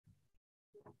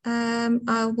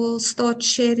I will start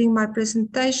sharing my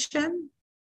presentation.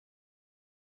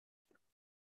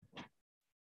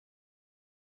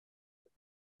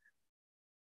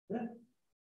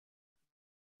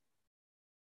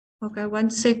 Okay, 1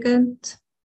 second.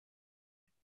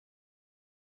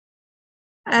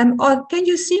 Can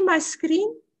you see my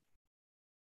screen?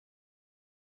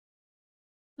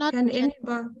 Not Can yet.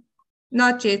 anybody?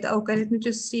 Not yet. Okay, let me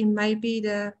just see. Maybe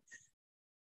the.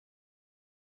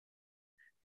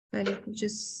 Okay, let me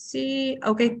just see.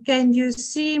 Okay, can you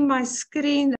see my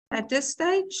screen at this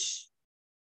stage?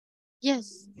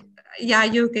 Yes. Yeah,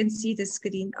 you can see the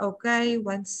screen. Okay,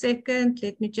 1 second.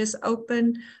 Let me just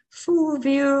open full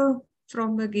view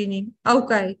from beginning.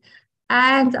 Okay,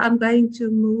 and I'm going to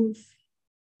move.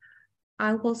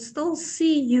 I will still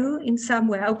see you in some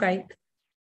way. Okay.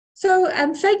 So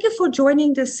thank you for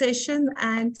joining this session,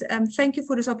 and thank you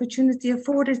for this opportunity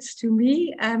afforded to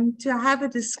me to have a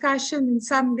discussion in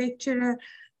some lecture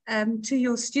to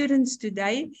your students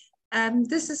today.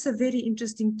 This is a very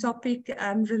interesting topic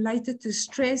related to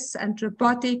stress and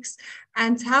robotics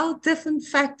and how different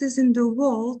factors in the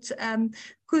world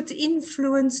could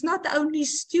influence not only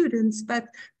students, but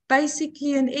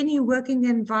basically in any working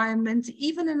environment,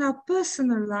 even in our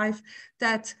personal life,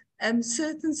 that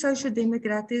certain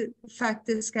socio-demographic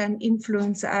factors can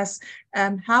influence us,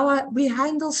 how we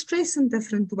handle stress in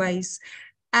different ways.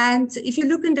 And if you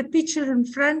look in the picture in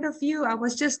front of you, I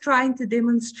was just trying to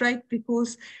demonstrate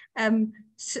because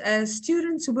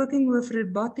students working with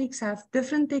robotics have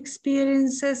different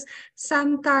experiences.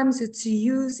 Sometimes it's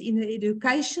used in an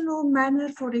educational manner,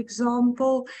 for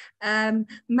example.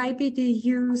 Maybe they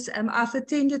use, I've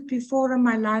attended before in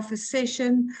my life a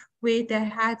session where they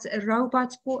had a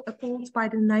robot called by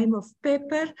the name of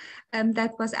Pepper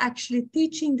that was actually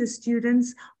teaching the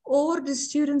students, or the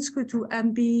students could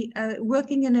be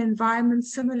working in an environment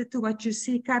similar to what you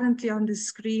see currently on the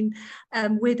screen,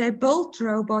 where they build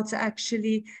robots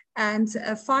actually and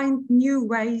find new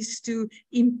ways to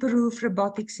improve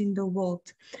robotics in the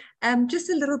world.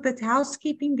 Just a little bit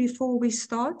housekeeping before we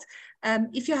start.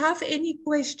 If you have any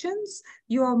questions,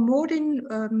 you are more than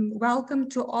welcome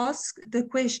to ask the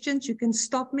questions. You can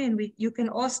stop me and you can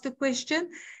ask the question.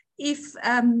 If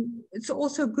it's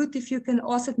also good if you can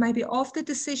ask it maybe after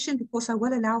the session, because I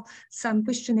will allow some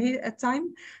questionnaire at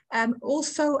time.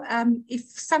 Also, if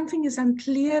something is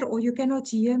unclear or you cannot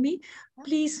hear me,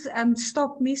 please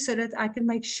stop me so that I can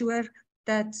make sure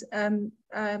that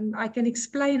I can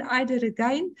explain either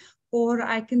again or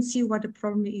I can see what the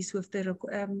problem is with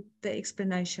the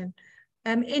explanation.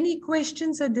 Any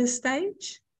questions at this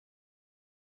stage?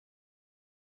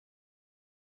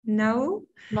 No?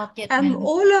 Not yet.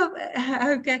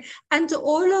 Okay. And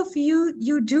all of you,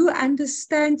 you do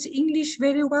understand English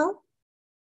very well?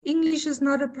 English is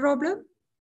not a problem?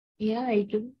 Yeah, I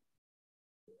do.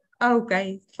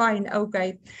 Okay, fine.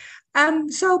 Okay.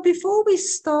 So before we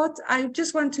start, I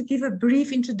just want to give a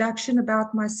brief introduction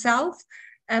about myself,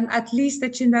 at least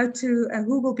that you know to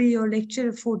who will be your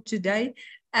lecturer for today.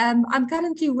 I'm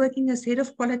currently working as head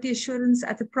of quality assurance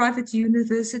at a private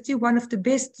university, one of the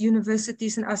best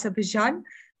universities in Azerbaijan,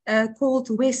 called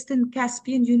Western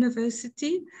Caspian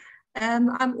University.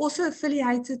 I'm also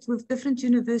affiliated with different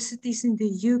universities in the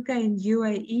UK and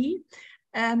UAE.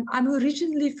 I'm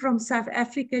originally from South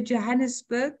Africa,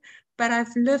 Johannesburg, but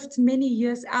I've lived many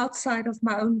years outside of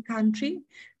my own country.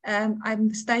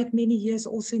 I've stayed many years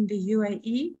also in the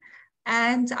UAE.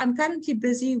 And I'm currently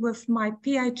busy with my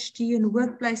PhD in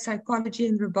workplace psychology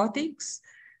and robotics.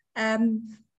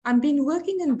 I've been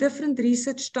working in different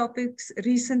research topics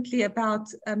recently about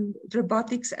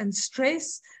robotics and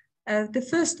stress. The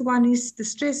first one is the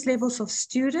stress levels of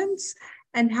students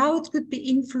and how it could be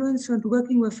influenced when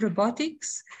working with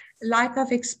robotics. Like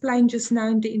I've explained just now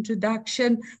in the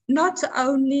introduction, not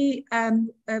only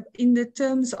in the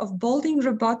terms of building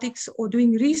robotics or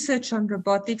doing research on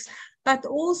robotics, but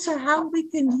also how we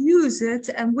can use it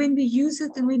and when we use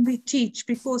it and when we teach,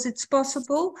 because it's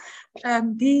possible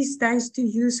these days to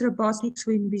use robotics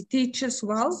when we teach as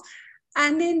well.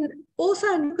 And then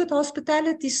also look at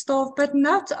hospitality staff, but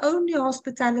not only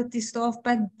hospitality staff,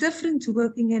 but different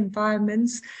working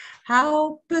environments,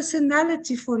 how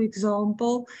personality, for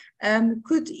example,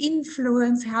 could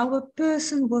influence how a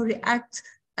person will react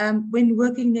when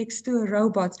working next to a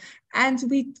robot. And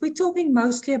we're talking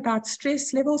mostly about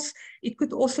stress levels. It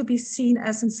could also be seen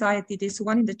as anxiety. There's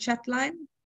one in the chat line.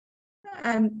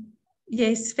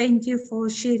 Yes, thank you for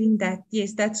sharing that.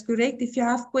 Yes, that's correct. If you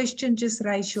have questions, just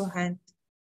raise your hand.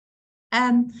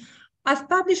 I've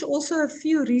published also a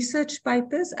few research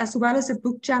papers as well as a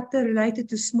book chapter related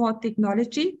to smart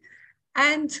technology.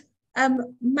 And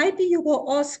Maybe you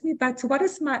will ask me, but what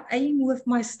is my aim with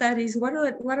my studies? What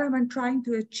am I trying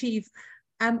to achieve?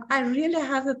 I really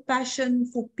have a passion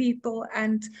for people,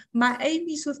 and my aim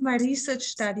is with my research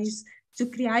studies to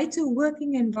create a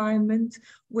working environment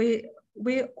where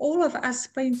all of us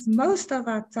spend most of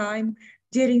our time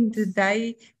during the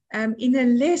day in a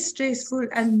less stressful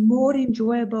and more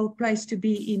enjoyable place to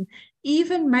be in,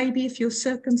 even maybe if your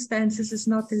circumstances is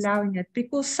not allowing it,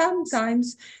 because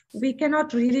sometimes we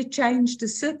cannot really change the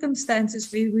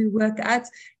circumstances where we work at.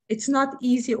 It's not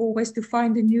easy always to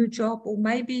find a new job, or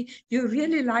maybe you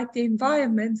really like the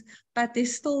environment, but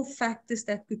there's still factors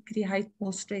that could create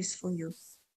more stress for you.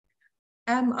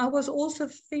 I was also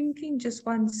thinking, just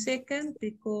 1 second,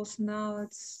 because now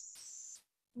it's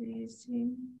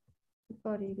freezing.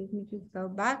 Sorry, let me just go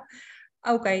back.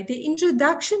 Okay, the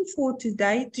introduction for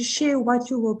today, to share what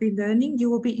you will be learning. You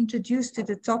will be introduced to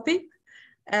the topic.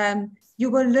 You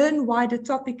will learn why the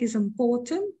topic is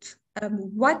important.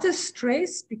 What is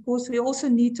stress? Because we also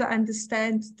need to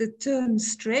understand the term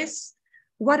stress.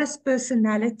 What is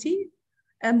personality?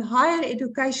 Higher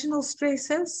educational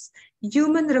stresses,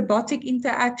 human-robotic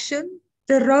interaction,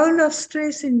 the role of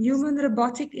stress in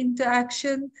human-robotic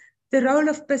interaction, the role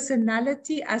of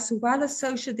personality, as well as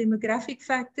socio-demographic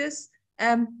factors,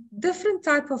 different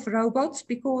type of robots,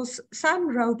 because some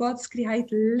robots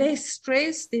create less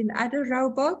stress than other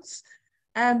robots.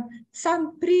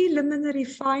 Some preliminary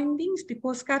findings,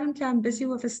 because currently I'm busy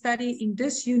with a study in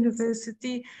this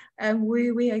university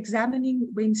where we're examining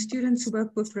when students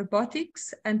work with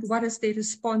robotics and what is their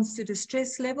response to the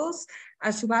stress levels,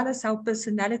 as well as how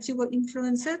personality will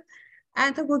influence it.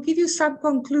 And I will give you some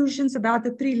conclusions about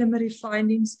the preliminary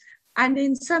findings and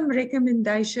then some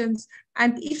recommendations.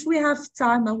 And if we have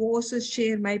time, I will also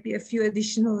share maybe a few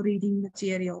additional reading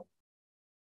material.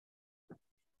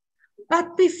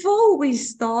 But before we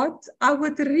start, I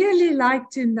would really like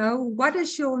to know, what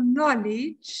is your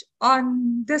knowledge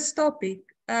on this topic?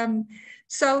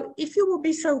 So if you will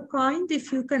be so kind,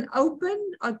 if you can open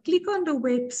or click on the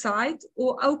website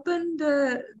or open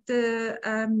the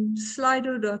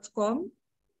slido.com.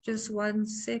 Just 1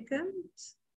 second.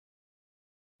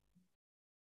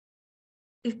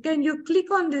 Can you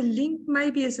click on the link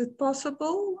maybe? Is it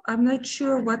possible? I'm not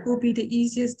sure what will be the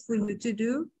easiest for you to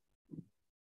do.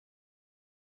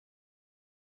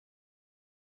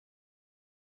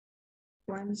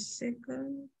 One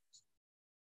second.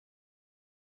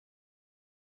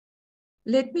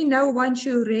 Let me know once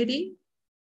you're ready.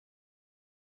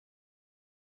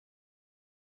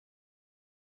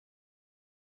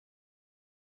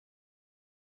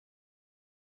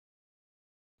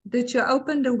 Did you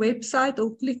open the website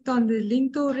or clicked on the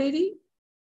link already?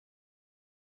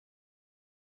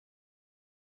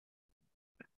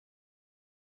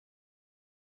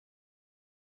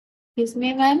 Excuse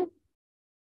me, ma'am.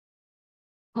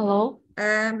 Hello?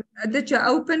 Did you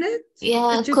open it?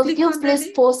 Yeah, Did you could click you on the please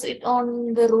link? post it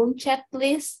on the room chat,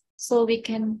 please, so we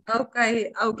can...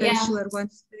 Okay, Yeah. sure, 1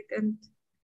 second.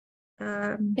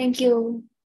 Thank you.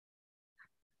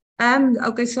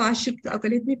 Okay, so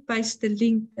let me paste the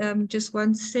link, just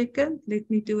 1 second. Let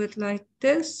me do it like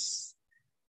this.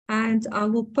 And I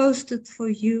will post it for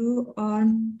you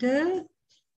on the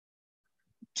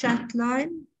chat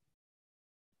line.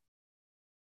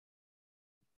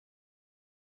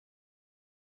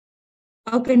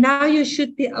 Okay, now you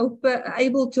should be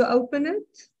able to open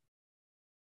it.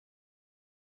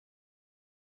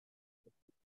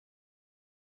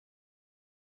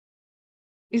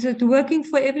 Is it working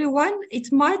for everyone?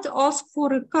 It might ask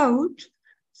for a code.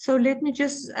 So let me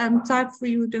just type for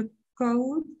you the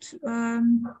code.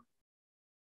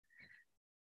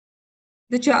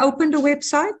 Did you open the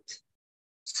website?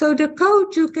 So the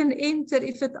code you can enter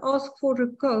if it asks for a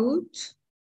code.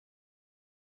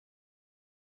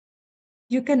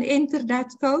 You can enter that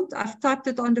code. I've typed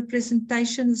it on the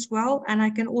presentation as well, and I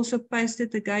can also paste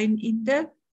it again in the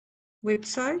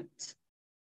website.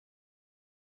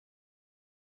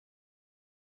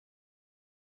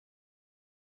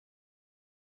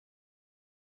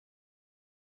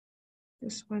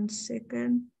 Just 1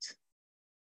 second.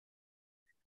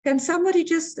 Can somebody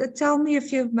just tell me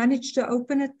if you've managed to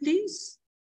open it, please?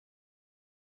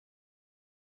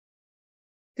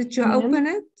 Did you open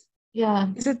it?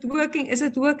 Yeah. Is it working? Is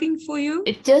it working for you?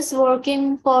 It's just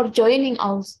working for joining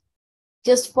us.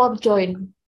 Just for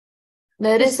join.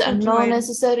 There Just is for no join.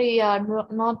 necessary,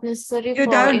 not necessary You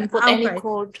for don't? input any Okay.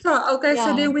 code. So, okay, so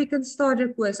Yeah. then we can start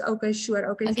the quiz. Okay,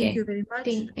 sure. Okay, thank Okay. you very much.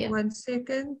 Yeah. 1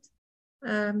 second.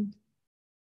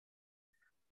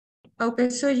 Okay,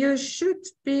 so you should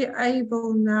be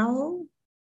able now.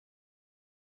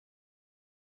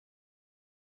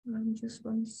 Just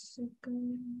 1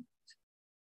 second.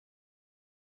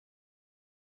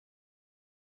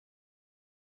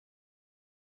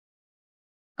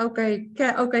 Okay,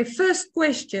 okay, first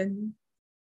question.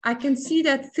 I can see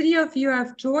that 3 of you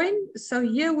have joined. So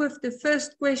here with the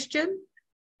first question,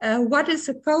 what is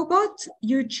a cobot?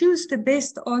 You choose the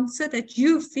best answer that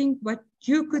you think what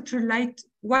you could relate.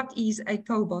 What is a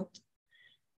cobot?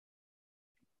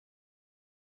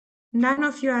 None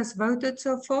of you has voted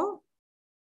so far.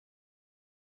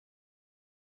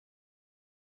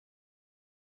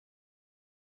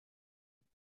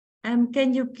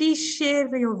 Can you please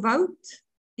share your vote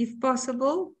if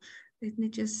possible? Let me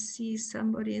just see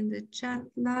somebody in the chat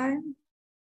line.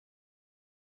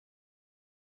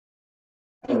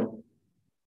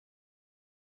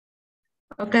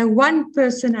 Okay, 1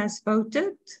 person has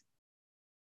voted.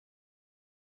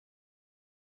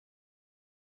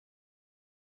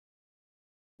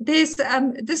 This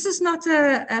is not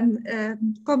a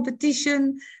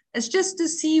competition. It's just to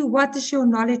see what is your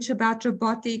knowledge about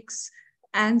robotics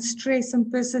and stress and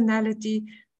personality.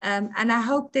 And I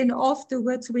hope then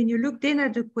afterwards, when you look then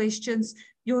at the questions,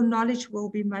 your knowledge will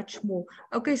be much more.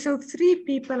 Okay, so 3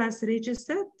 people has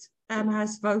registered,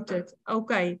 has voted.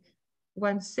 Okay,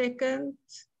 1 second.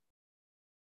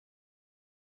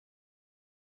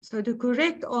 So the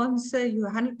correct answer,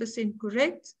 you're 100%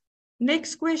 correct.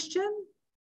 Next question.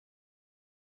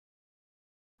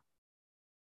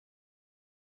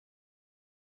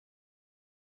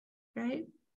 Okay.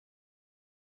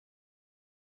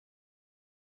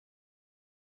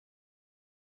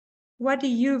 What do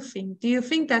you think? Do you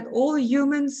think that all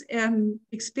humans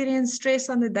experience stress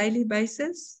on a daily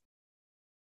basis?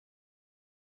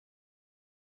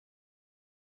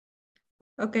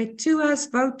 Okay, 2 has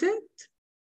voted.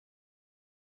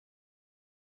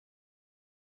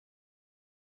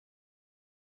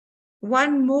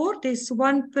 One more, there's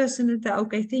 1 person at the,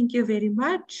 okay, thank you very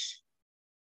much.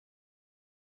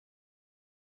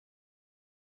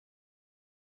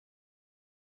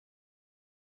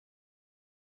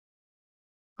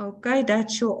 Okay,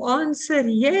 that's your answer,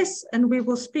 yes, and we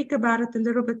will speak about it a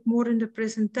little bit more in the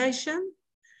presentation.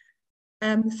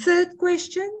 Third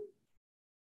question.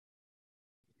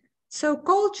 So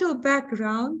cultural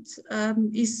background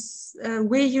is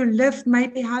where you live,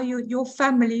 maybe how your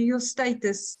family, your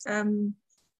status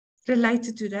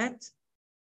related to that.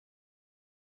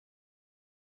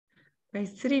 Okay,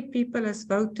 3 people has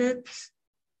voted.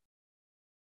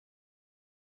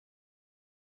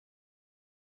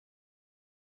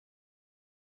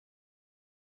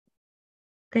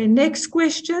 Okay, next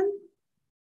question.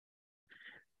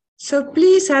 So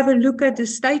please have a look at the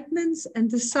statements and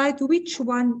decide which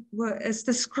one is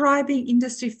describing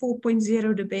Industry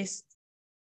 4.0 the best.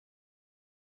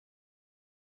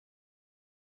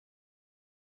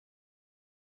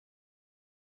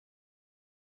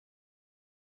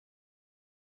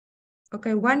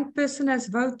 Okay, 1 person has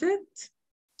voted.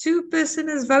 2 person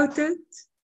has voted.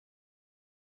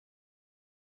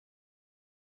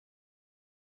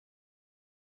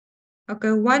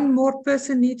 Okay, 1 more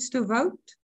person needs to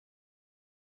vote.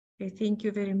 Okay, thank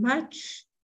you very much.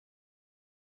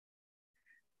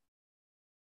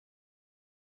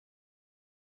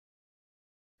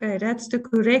 Okay, that's the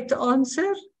correct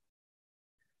answer.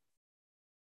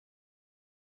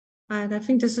 And I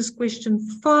think this is question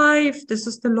 5. This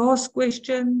is the last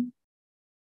question.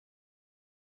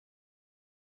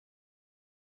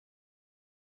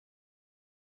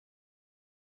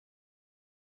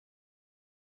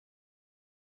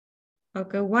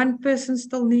 Okay, 1 person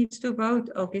still needs to vote.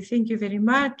 Okay, thank you very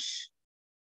much.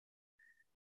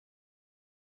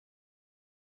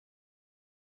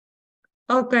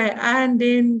 Okay, and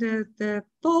then the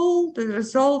poll, the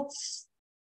results.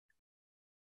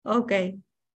 Okay,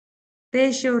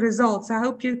 there's your results. I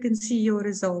hope you can see your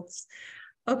results.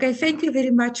 Okay, thank you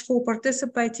very much for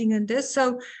participating in this.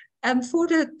 So for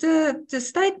the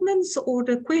statements or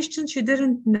the questions you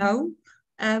didn't know,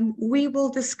 we will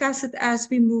discuss it as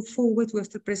we move forward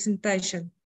with the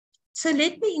presentation. So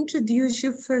let me introduce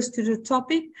you first to the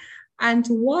topic and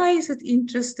why is it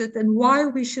interested and why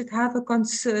we should have a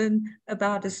concern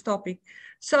about this topic.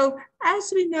 So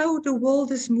as we know, the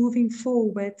world is moving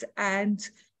forward and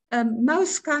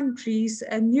most countries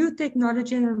and new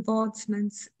technology and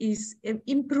advancements is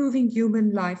improving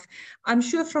human life. I'm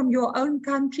sure from your own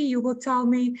country, you will tell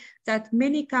me that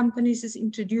many companies is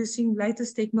introducing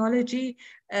latest technology.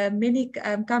 Many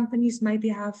companies maybe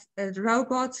have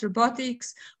robots,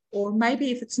 robotics, or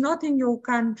maybe if it's not in your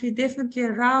country, definitely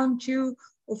around you,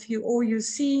 or you've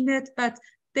seen it, but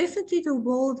definitely the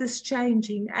world is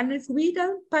changing. And if we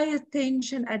don't pay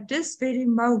attention at this very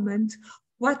moment,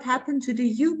 what happened to the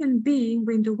human being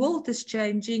when the world is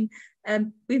changing,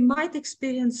 we might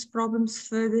experience problems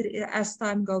further as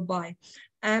time goes by.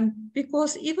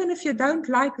 Because even if you don't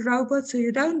like robots or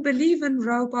you don't believe in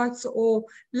robots or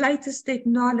latest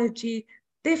technology,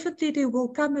 definitely there will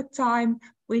come a time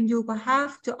when you will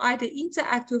have to either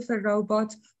interact with a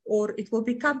robot or it will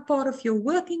become part of your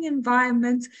working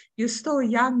environment. You're still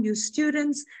young, you're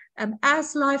students.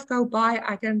 As life goes by,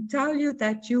 I can tell you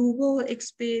that you will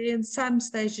experience some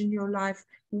stage in your life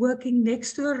working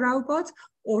next to a robot,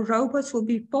 or robots will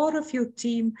be part of your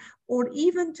team, or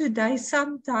even today,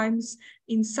 sometimes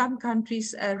in some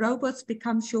countries, robots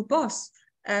becomes your boss,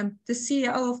 the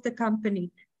CEO of the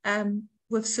company,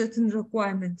 with certain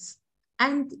requirements.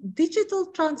 And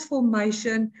digital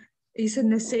transformation is a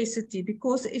necessity,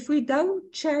 because if we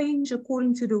don't change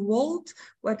according to the world,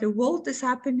 what the world is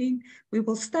happening, we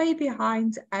will stay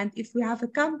behind. And if we have a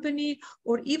company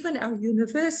or even our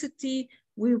university,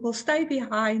 we will stay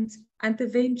behind, and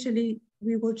eventually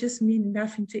we will just mean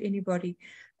nothing to anybody.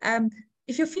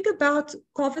 If you think about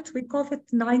COVID, when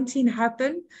COVID-19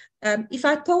 happened, if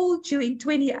I told you in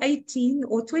 2018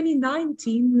 or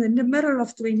 2019, in the middle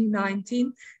of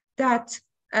 2019, that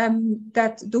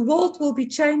the world will be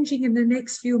changing in the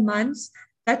next few months,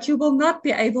 that you will not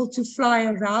be able to fly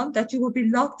around, that you will be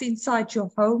locked inside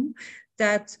your home,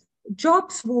 that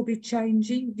jobs will be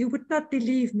changing, you would not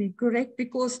believe me, correct?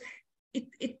 Because it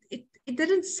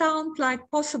didn't sound like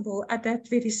possible at that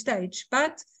very stage.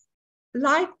 But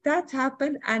like that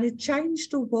happened, and it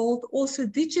changed the world also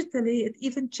digitally. It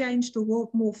even changed the world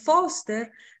more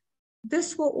faster.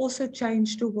 This will also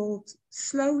change the world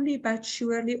slowly but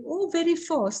surely, or very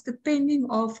fast, depending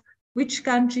on which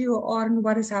country you are and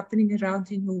what is happening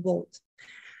around in the world.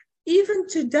 Even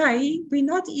today, we're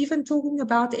not even talking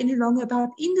about any longer about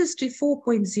Industry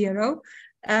 4.0.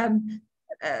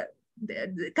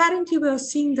 Currently, we are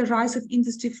seeing the rise of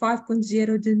Industry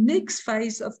 5.0, the next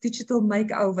phase of digital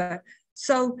makeover.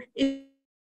 So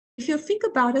if you think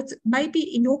about it,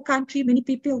 maybe in your country, many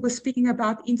people were speaking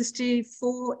about Industry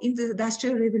 4, in the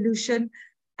Industrial Revolution,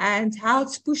 and how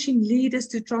it's pushing leaders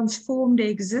to transform their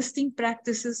existing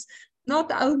practices,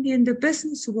 not only in the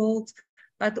business world,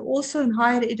 but also in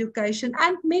higher education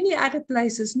and many other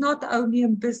places, not only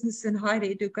in business and higher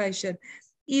education.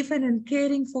 Even in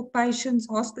caring for patients,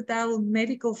 hospital,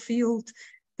 medical field,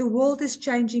 the world is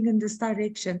changing in this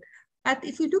direction. But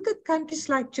if we look at countries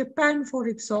like Japan, for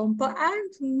example,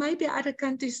 and maybe other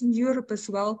countries in Europe as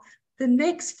well, the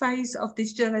next phase of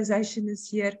digitalization is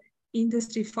here,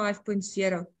 Industry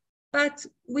 5.0. But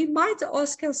we might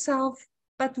ask ourselves,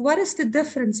 but what is the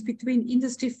difference between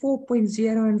Industry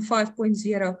 4.0 and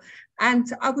 5.0?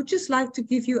 And I would just like to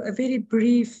give you a very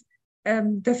brief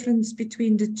difference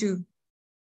between the two.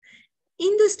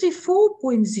 Industry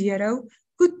 4.0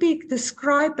 could be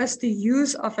described as the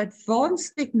use of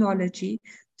advanced technology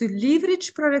to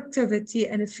leverage productivity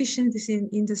and efficiency in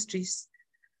industries.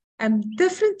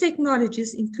 Different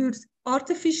technologies include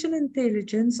artificial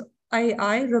intelligence,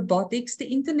 AI, robotics, the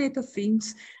Internet of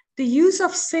Things, the use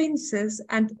of sensors,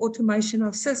 and automation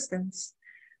of systems.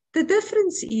 The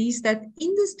difference is that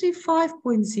Industry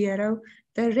 5.0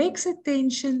 directs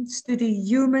attention to the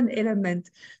human element.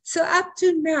 So up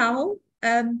to now,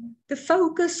 the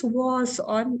focus was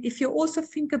on, if you also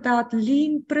think about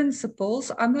lean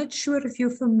principles, I'm not sure if you're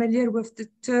familiar with the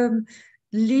term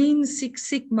Lean Six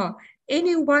Sigma.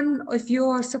 Anyone of you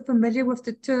are so familiar with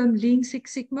the term Lean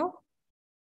Six Sigma?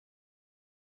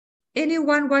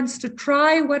 Anyone wants to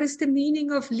try? What is the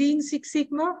meaning of Lean Six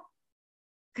Sigma?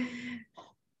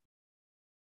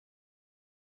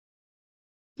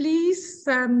 Please,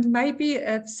 maybe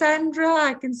Sandra,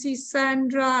 I can see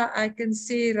Sandra, I can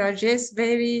see Rajesh,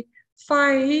 very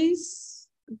Faiz.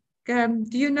 Do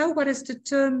you know what is the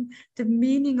term, the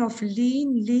meaning of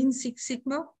Lean Six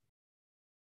Sigma?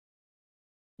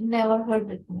 Never heard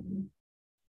it.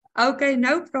 Okay,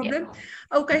 no problem.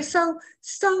 Yeah. Okay, so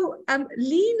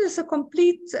lean is a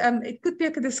complete, it could be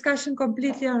a discussion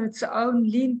completely on its own,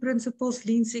 lean principles,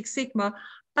 Lean Six Sigma,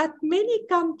 but many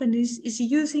companies is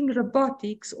using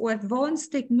robotics or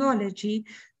advanced technology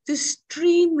to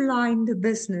streamline the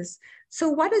business. So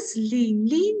what is lean?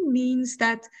 Lean means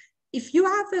that if you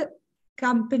have a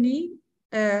company,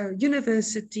 a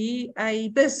university, a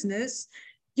business,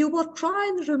 you will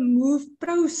try and remove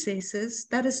processes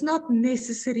that is not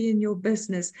necessary in your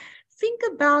business. Think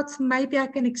about, maybe I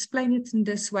can explain it in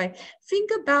this way. Think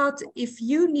about if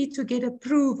you need to get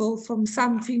approval from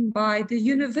something by the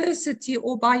university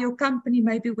or by your company,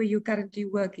 maybe where you're currently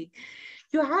working.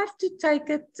 You have to take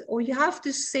it, or you have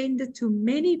to send it to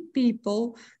many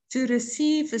people to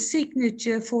receive a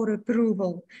signature for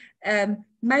approval.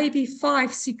 maybe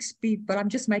 5, 6 people. I'm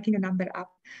just making a number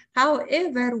up.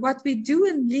 However, what we do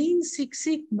in Lean Six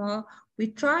Sigma,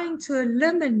 we're trying to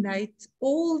eliminate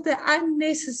all the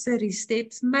unnecessary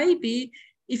steps. Maybe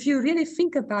if you really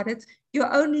think about it, you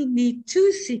only need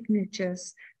 2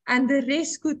 signatures and the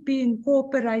rest could be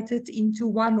incorporated into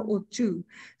 1 or 2.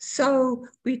 So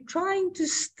we're trying to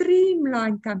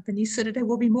streamline companies so that they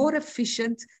will be more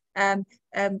efficient,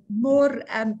 more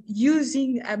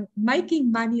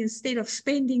making money instead of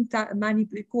spending money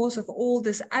because of all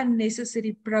this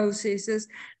unnecessary processes,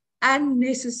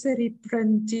 unnecessary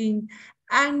printing,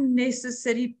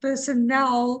 unnecessary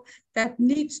personnel that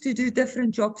needs to do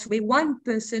different jobs where one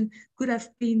person could have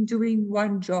been doing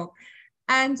one job.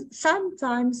 And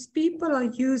sometimes people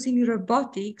are using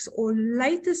robotics or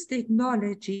latest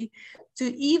technology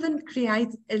to even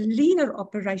create a leaner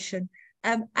operation.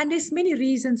 And there's many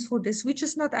reasons for this, which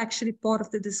is not actually part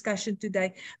of the discussion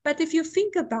today. But if you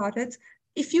think about it,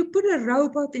 if you put a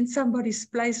robot in somebody's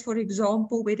place, for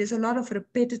example, where there's a lot of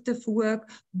repetitive work,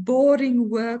 boring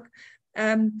work,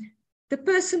 the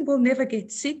person will never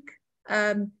get sick.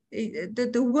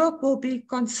 The work will be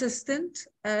consistent.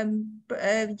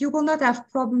 You will not have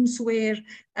problems where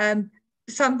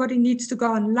somebody needs to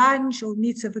go on lunch or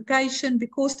needs a vacation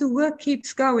because the work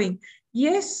keeps going.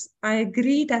 Yes, I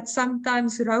agree that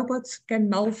sometimes robots can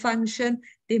malfunction.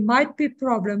 There might be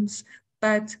problems,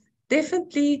 but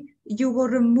definitely you will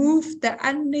remove the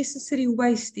unnecessary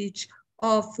wastage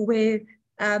of where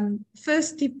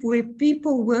firstly, where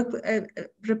people work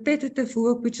repetitive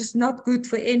work, which is not good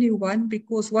for anyone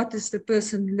because what is the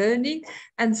person learning?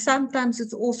 And sometimes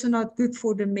it's also not good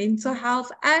for the mental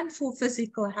health and for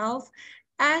physical health.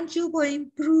 And you will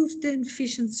improve the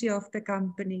efficiency of the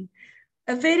company.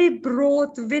 A very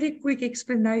broad, very quick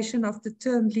explanation of the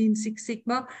term Lean Six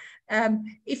Sigma.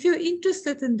 If you're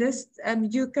interested in this,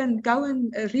 you can go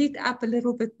and read up a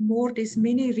little bit more. There's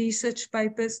many research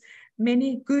papers,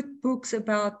 many good books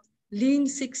about Lean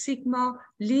Six Sigma,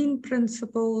 Lean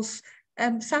principles,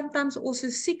 sometimes also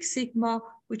Six Sigma,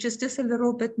 which is just a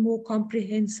little bit more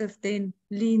comprehensive than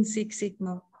Lean Six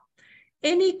Sigma.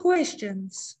 Any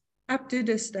questions up to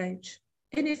this stage?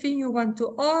 Anything you want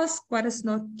to ask, what is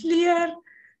not clear?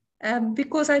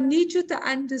 Because I need you to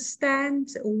understand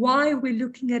why we're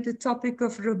looking at the topic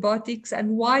of robotics and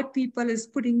why people is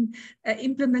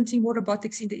implementing more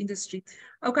robotics in the industry.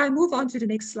 Okay, move on to the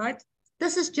next slide.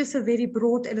 This is just a very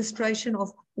broad illustration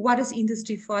of what is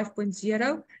Industry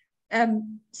 5.0.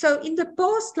 So in the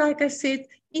past, like I said,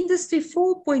 Industry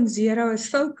 4.0 is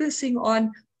focusing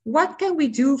on what can we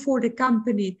do for the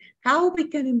company, how we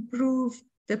can improve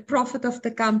the profit of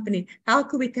the company, how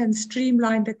we can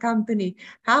streamline the company,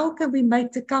 how can we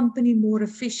make the company more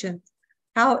efficient.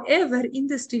 However,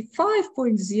 Industry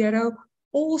 5.0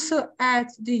 also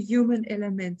adds the human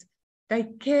element. They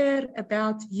care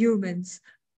about humans,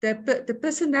 the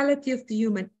personality of the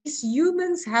human. Is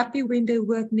humans happy when they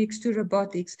work next to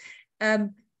robotics?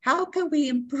 How can we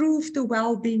improve the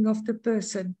well-being of the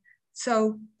person?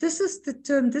 So this is the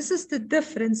term, this is the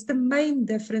difference, the main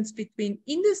difference between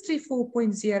Industry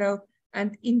 4.0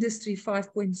 and Industry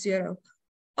 5.0.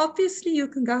 Obviously, you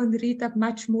can go and read up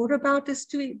much more about these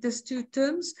two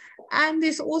terms. And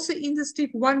there's also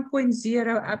Industry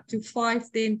 1.0 up to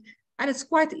 5 then. And it's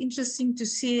quite interesting to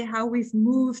see how we've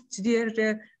moved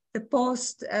during the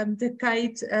past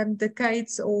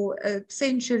decades or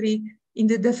century in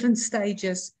the different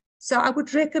stages. So I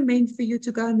would recommend for you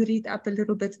to go and read up a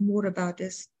little bit more about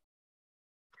this.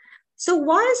 So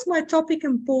why is my topic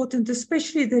important,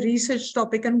 especially the research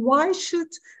topic, and why should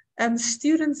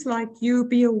students like you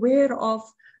be aware of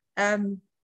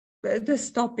this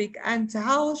topic, and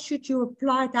how should you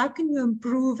apply it? How can you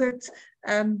improve it?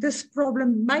 This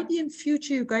problem, maybe in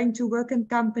future you're going to work in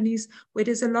companies where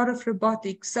there's a lot of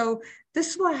robotics. So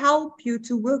this will help you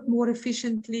to work more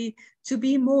efficiently, to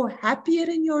be more happier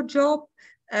in your job,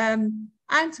 and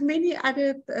many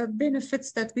other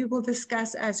benefits that we will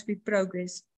discuss as we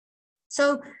progress.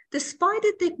 So despite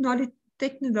the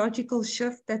technological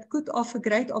shift that could offer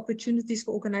great opportunities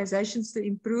for organizations to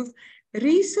improve,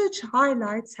 research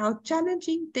highlights how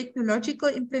challenging technological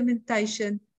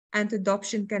implementation and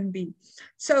adoption can be.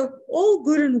 So all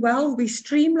good and well, we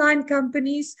streamline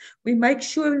companies, we make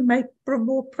sure we make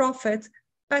more profit,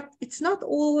 but it's not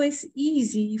always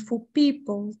easy for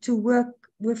people to work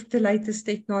with the latest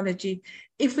technology.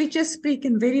 If we just speak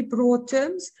in very broad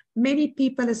terms, many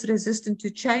people is resistant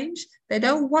to change. They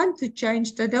don't want to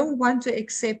change. They don't want to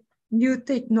accept new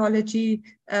technology,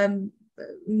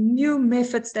 new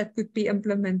methods that could be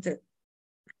implemented.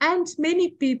 And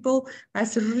many people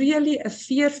has really a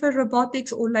fear for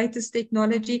robotics or latest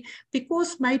technology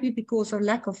maybe because of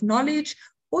lack of knowledge,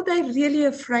 or they're really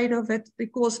afraid of it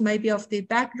because maybe of their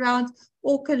background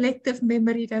or collective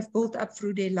memory they've built up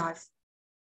through their life.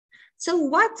 So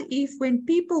what if when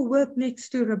people work next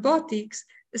to robotics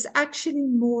is actually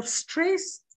more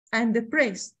stressed and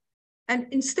depressed? And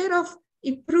instead of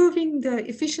improving the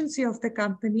efficiency of the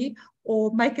company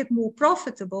or make it more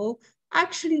profitable,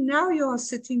 actually now you are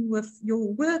sitting with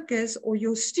your workers or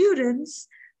your students,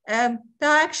 they're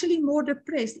actually more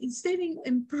depressed. Instead of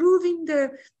improving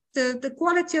the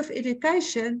quality of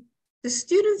education, the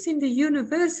students in the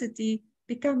university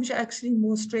becomes actually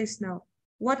more stressed now.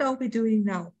 What are we doing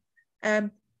now?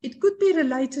 It could be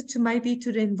related to maybe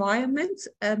to the environment,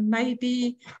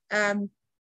 maybe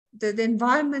the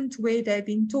environment where they've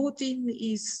been taught in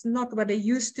is not what they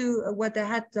used to, what they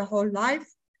had the whole life.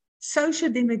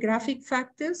 Socio-demographic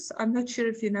factors, I'm not sure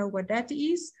if you know what that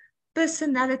is.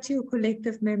 Personality or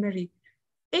collective memory.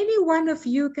 Any one of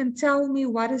you can tell me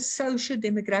what is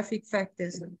socio-demographic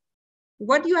factors?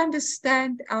 What do you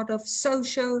understand out of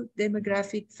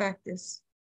socio-demographic factors?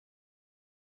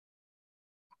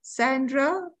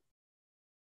 Sandra,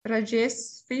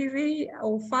 Rajesh, Fivi,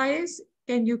 or Faiz,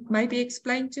 can you maybe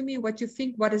explain to me what you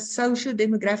think? What is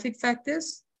socio-demographic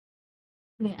factors?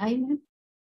 May I?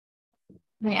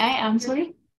 May I? I'm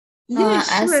sorry. Yes,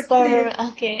 sure.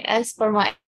 As per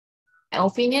my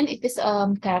opinion, it is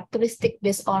characteristic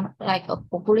based on like a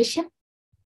population.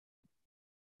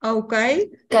 Okay.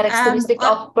 Characteristic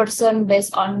of person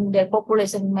based on their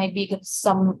population. Maybe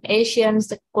some Asians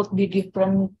that could be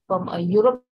different from a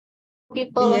Europe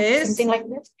people, yes. Something like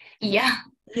that. Yeah.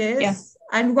 Yes. Yeah.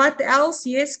 And what else?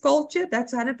 Yes, culture.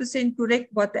 That's 100% correct.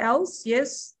 What else?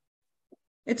 Yes.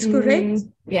 It's correct.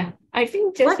 Yeah. I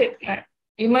think just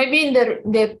it might be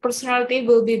their personality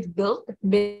will be built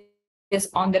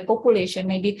based on the population.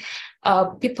 Maybe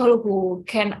people who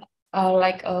can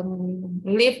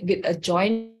live with a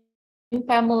joint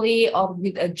family or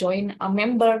with a joint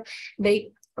member,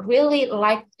 they really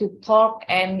like to talk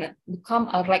and become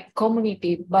a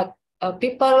community. But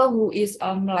people who is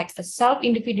like a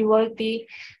self-individuality,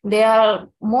 they are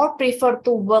more prefer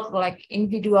to work like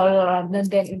individual rather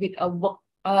than with a work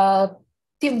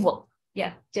teamwork.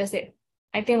 Yeah, just it.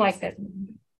 I think like that.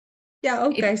 Yeah,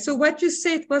 okay. So what you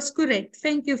said was correct.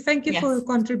 Thank you. Thank you for your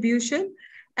contribution.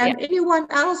 Anyone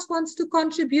else wants to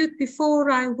contribute before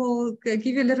I will give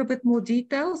you a little bit more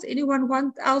details? Anyone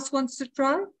else wants to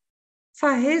try?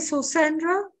 Fahez or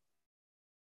Sandra?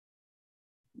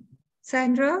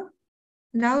 Sandra?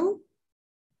 No?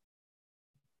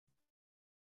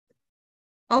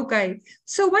 Okay.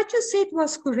 So what you said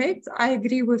was correct. I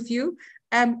agree with you.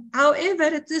 However,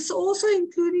 it is also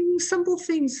including simple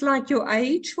things like your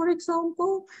age, for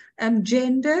example,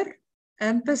 gender,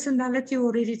 personality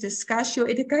already discussed, your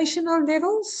educational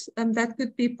levels, that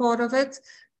could be part of it.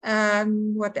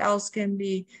 What else can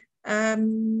be?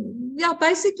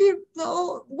 Basically,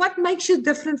 what makes you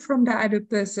different from the other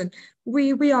person?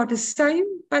 We are the same,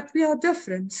 but we are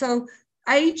different. So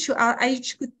our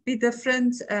age could be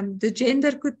different, the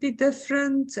gender could be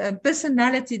different,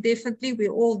 personality, definitely,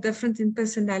 we're all different in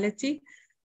personality.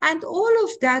 And all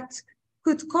of that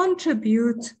could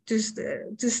contribute to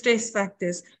stress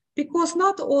factors, because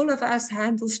not all of us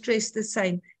handle stress the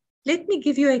same. Let me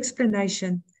give you an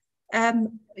explanation.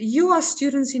 You are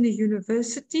students in a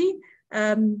university,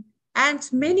 and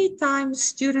many times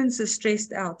students are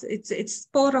stressed out. It's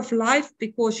part of life,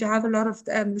 because you have a lot of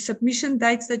submission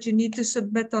dates that you need to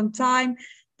submit on time.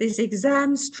 There's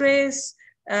exam stress.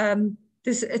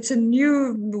 It's a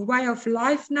new way of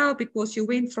life now, because you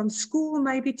went from school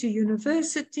maybe to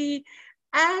university,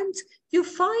 and you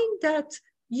find that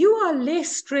you are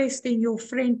less stressed than your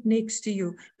friend next to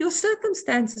you. Your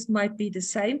circumstances might be the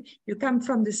same. You come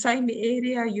from the same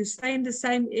area, you stay in the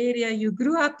same area, you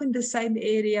grew up in the same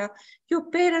area. Your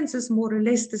parents is more or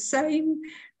less the same.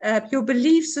 Your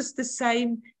beliefs is the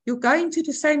same. You're going to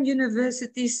the same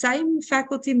university, same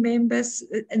faculty members,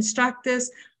 instructors,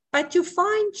 but you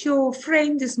find your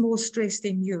friend is more stressed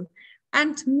than you.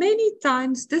 And many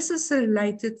times this is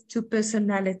related to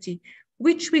personality,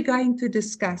 which we're going to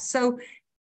discuss. So,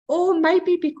 or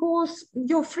maybe because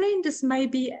your friend is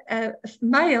maybe a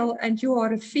male and you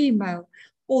are a female,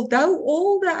 although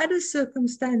all the other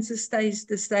circumstances stays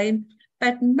the same,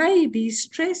 but maybe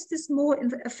stress is more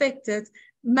affected.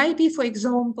 Maybe, for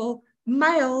example,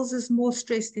 males is more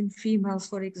stressed than females,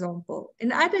 for example.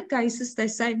 In other cases, they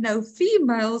say, no,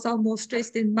 females are more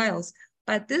stressed than males.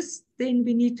 But this, then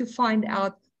we need to find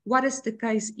out what is the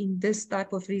case in this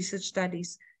type of research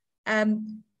studies.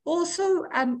 Also,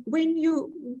 when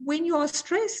you are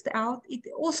stressed out, it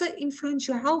also influences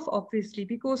your health, obviously,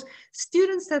 because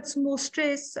students that's more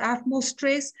stressed have more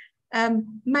stress.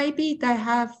 Maybe they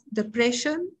have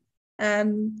depression.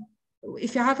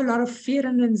 If you have a lot of fear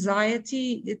and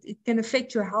anxiety, it can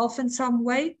affect your health in some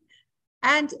way.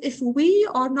 And if we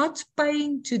are not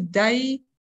paying today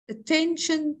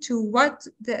attention to what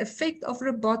the effect of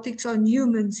robotics on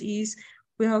humans is,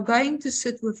 we are going to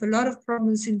sit with a lot of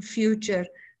problems in future.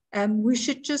 We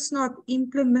should just not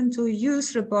implement or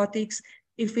use robotics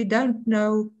if we don't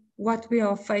know what we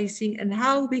are facing and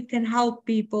how we can help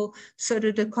people so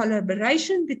that the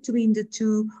collaboration between the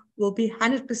two will be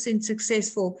 100%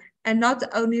 successful and not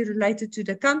only related to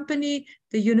the company,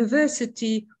 the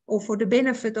university, or for the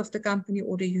benefit of the company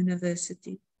or the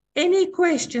university. Any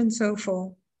questions so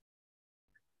far?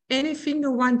 Anything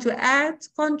you want to add,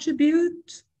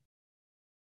 contribute?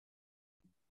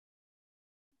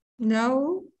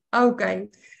 No? Okay.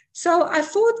 So I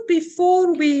thought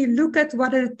before we look at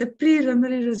what the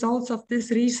preliminary results of this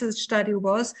research study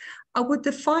was, I would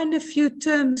define a few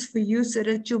terms for you so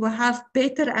that you will have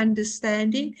better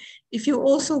understanding. If you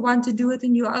also want to do it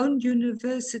in your own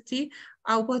university,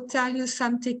 I will tell you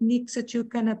some techniques that you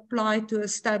can apply to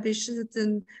establish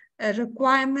certain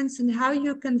requirements and how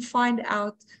you can find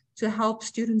out to help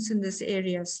students in these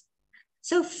areas.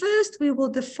 So first, we will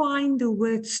define the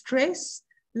word stress.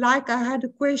 Like I had a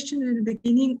question in the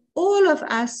beginning, all of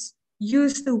us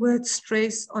use the word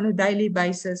stress on a daily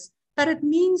basis, but it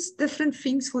means different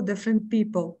things for different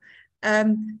people.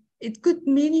 It could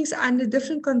meanings under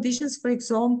different conditions. For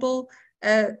example,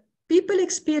 people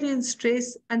experience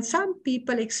stress and some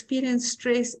people experience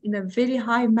stress in a very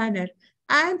high manner,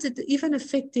 and it even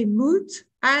affects their mood.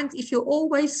 And if you're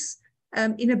always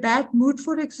in a bad mood,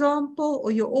 for example,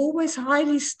 or you're always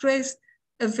highly stressed,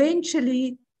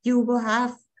 eventually you will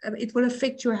have, it will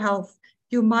affect your health.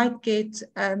 You might get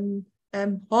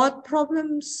heart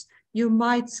problems, you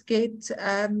might get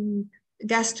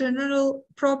gastrointestinal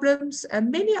problems,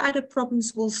 and many other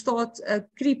problems will start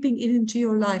creeping into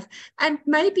your life. And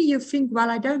maybe you think, well,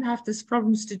 I don't have these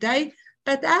problems today,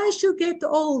 but as you get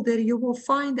older, you will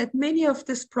find that many of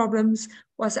these problems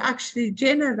was actually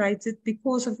generated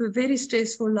because of a very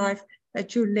stressful life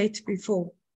that you led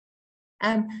before.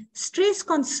 Stress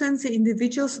concerns the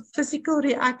individual's physical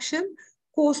reaction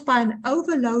caused by an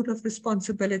overload of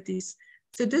responsibilities.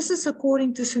 So this is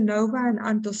according to Sonova and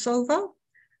Antosova.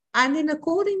 And then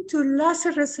according to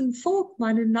Lazarus and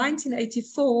Folkman in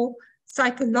 1984,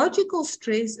 psychological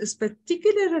stress is a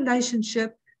particular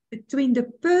relationship between the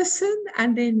person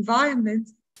and the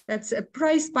environment that's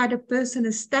appraised by the person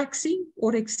as taxing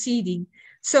or exceeding.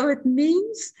 So it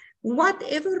means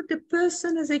whatever the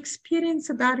person has experienced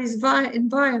about his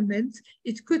environment,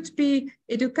 it could be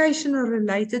educational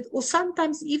related, or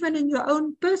sometimes even in your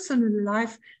own personal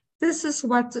life, this is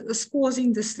what is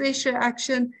causing the stress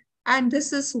reaction, and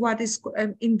this is what is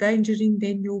endangering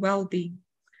then your well-being.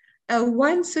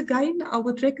 Once again, I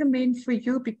would recommend for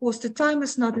you, because the time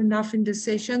is not enough in the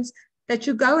sessions, that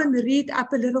you go and read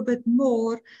up a little bit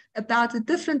more about the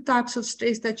different types of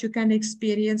stress that you can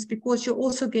experience, because you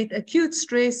also get acute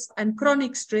stress and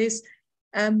chronic stress,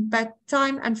 but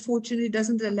time unfortunately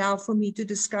doesn't allow for me to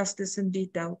discuss this in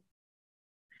detail.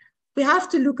 We have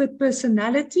to look at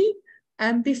personality.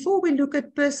 And before we look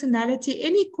at personality,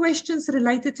 any questions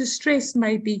related to stress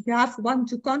maybe? You have one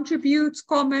to contribute,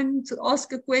 comment,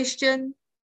 ask a question,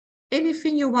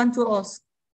 anything you want to ask?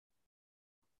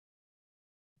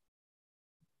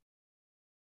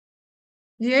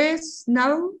 Yes,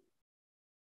 no?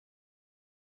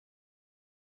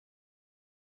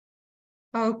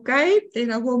 Okay,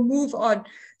 then I will move on.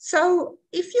 So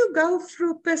if you go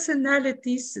through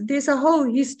personalities, there's a whole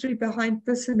history behind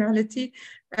personality.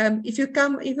 If you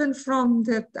come even from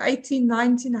the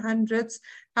 1900s,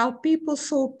 how people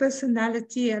saw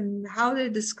personality and how they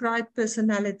describe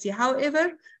personality.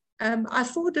 However, I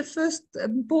thought the first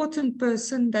important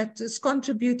person that is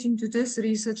contributing to this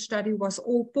research study was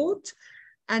Allport,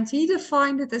 and he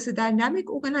defined it as a dynamic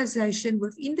organization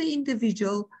within the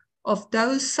individual of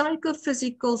those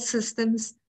psychophysical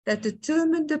systems that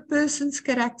determine the person's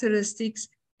characteristics,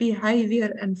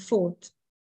 behavior, and thought.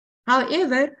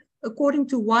 However, according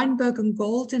to Weinberg and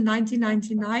Gold in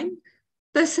 1999,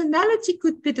 personality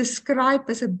could be described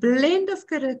as a blend of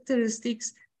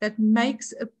characteristics that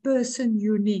makes a person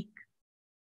unique.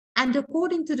 And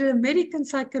according to the American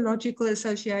Psychological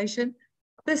Association,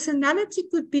 personality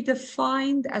could be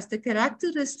defined as the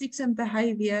characteristics and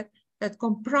behavior that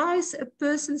comprise a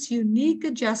person's unique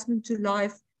adjustment to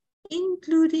life,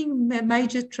 including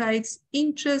major traits,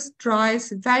 interests,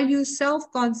 drives, values,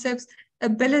 self-concepts,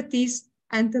 abilities,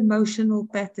 and emotional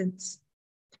patterns.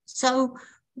 So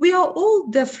we are all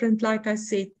different, like I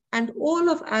said, and all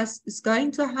of us is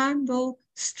going to handle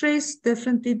stress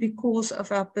differently because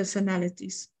of our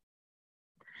personalities.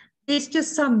 There's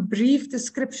just some brief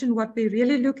description what we're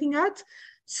really looking at.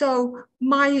 So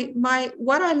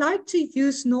what I like to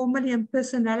use normally in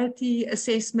personality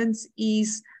assessments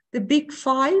is the big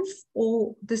five,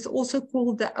 or this also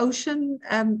called the ocean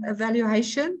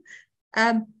evaluation.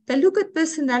 They look at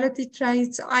personality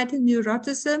traits, either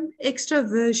neuroticism,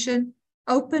 extroversion,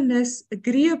 openness,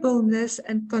 agreeableness,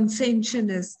 and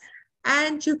conscientiousness.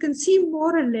 And you can see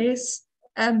more or less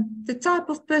the type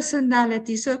of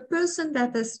personality. So a person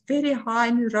that has very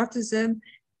high neuroticism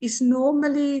is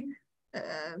normally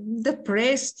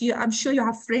depressed. I'm sure you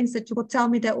have friends that you will tell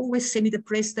me they're always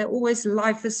semi-depressed. They're always,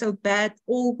 life is so bad,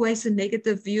 always a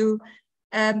negative view.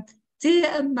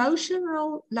 Their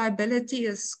emotional liability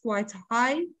is quite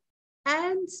high,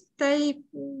 and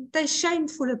they're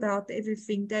shameful about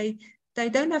everything. They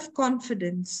don't have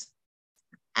confidence,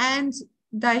 and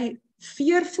they're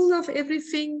fearful of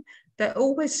everything. They're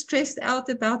always stressed out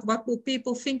about what will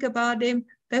people think about them.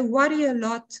 They worry a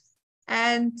lot,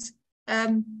 and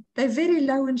they're very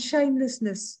low in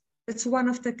shamelessness. It's one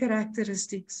of the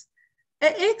characteristics.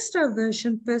 An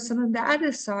extroversion person on the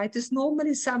other side is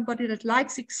normally somebody that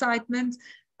likes excitement.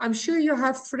 I'm sure you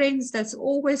have friends that's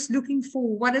always looking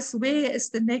for where is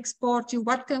the next party,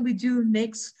 what can we do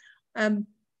next.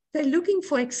 They're looking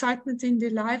for excitement in their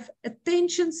life,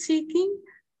 attention seeking.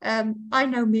 I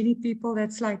know many people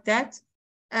that's like that,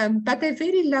 but they're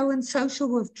very low in social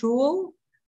withdrawal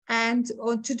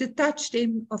or to detach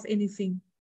them of anything.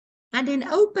 And in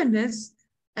openness,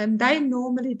 they're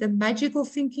normally the magical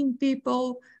thinking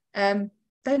people. They're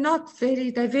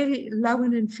very low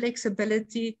in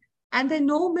inflexibility, and they're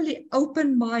normally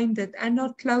open-minded and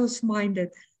not closed-minded.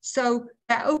 So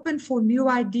they're open for new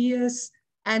ideas,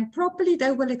 and properly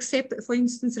they will accept, for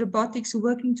instance, robotics,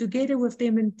 working together with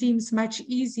them in teams much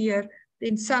easier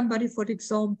than somebody, for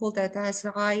example, that has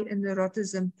high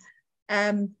neuroticism.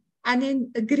 And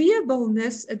then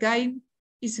agreeableness, again,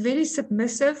 is very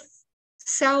submissive,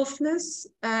 selfless.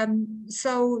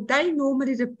 So they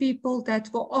normally the people that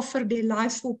will offer their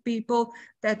lives for people,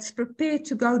 that's prepared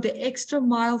to go the extra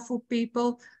mile for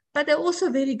people, but they're also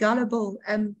very gullible.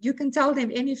 You can tell them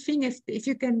anything. If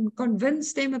you can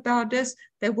convince them about this,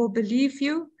 they will believe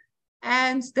you.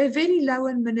 And they're very low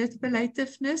in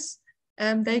manipulativeness.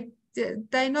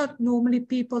 They're not normally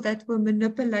people that will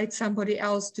manipulate somebody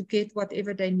else to get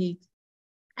whatever they need.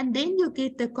 And then you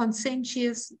get the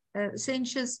conscientious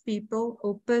people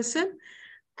or person.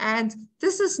 And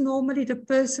this is normally the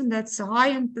person that's high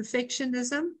in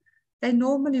perfectionism. They're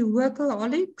normally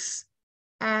workaholics,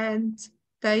 and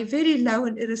they're very low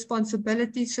in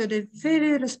irresponsibility. So they're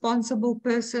very responsible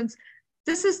persons.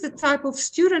 This is the type of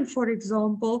student, for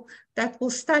example, that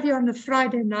will study on a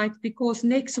Friday night because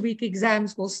next week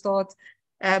exams will start,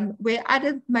 where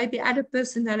maybe other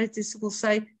personalities will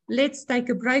say, let's take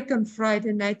a break on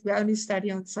Friday night. We only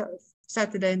study on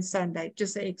Saturday and Sunday,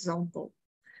 just an example.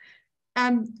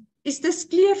 Is this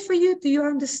clear for you? Do you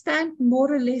understand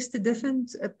more or less the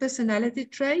different personality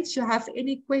traits? You have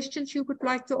any questions you would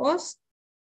like to ask?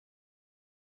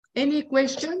 Any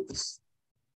questions?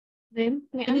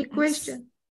 Any question?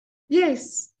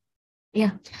 Yes.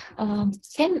 Yeah.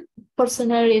 Can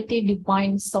personality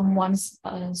define someone's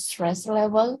stress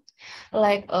level?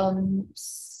 Like,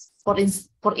 for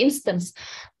instance,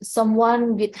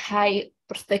 someone with high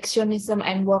perfectionism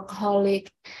and workaholic,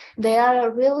 they are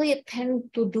really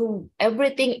tend to do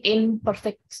everything in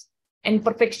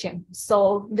perfection.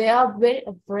 So they are very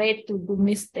afraid to do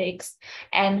mistakes.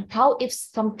 And how if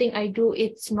something I do,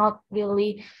 it's not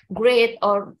really great,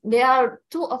 or they are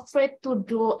too afraid to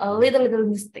do a little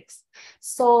mistakes.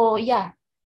 So yeah,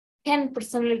 can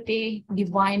personality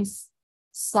define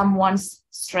someone's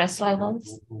stress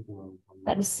levels?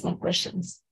 That is my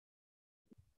questions.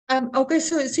 Okay,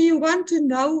 so you want to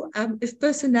know if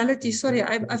personality, sorry,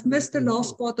 I've missed the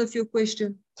last part of your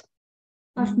question.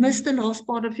 I've missed the last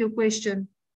part of your question.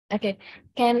 Okay,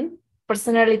 can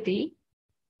personality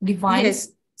define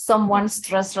someone's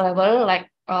stress level? Like,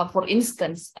 for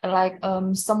instance, like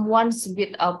someone's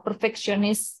with a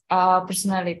perfectionist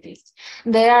personality,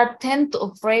 they are tend to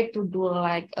afraid to do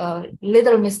like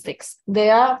little mistakes.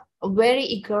 They are very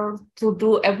eager to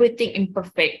do everything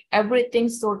imperfect. Everything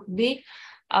should be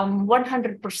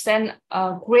 100%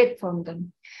 great from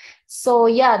them. So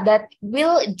yeah, that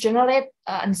will generate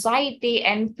anxiety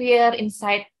and fear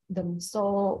inside them.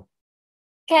 So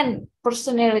can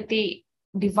personality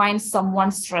define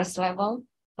someone's stress level?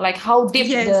 Like how deep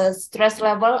Yes. the stress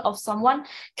level of someone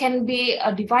can be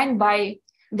defined by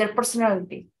their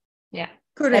personality. Yeah,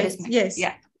 that is Correct. my, Yes.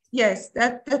 yeah. Yes,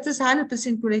 that is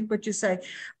 100% correct what you say.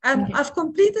 Okay. I've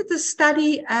completed a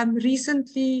study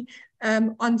recently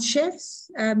on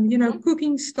chefs,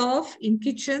 cooking staff in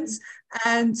kitchens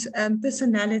and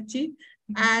personality.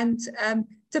 And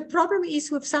the problem is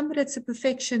with somebody that's a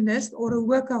perfectionist or a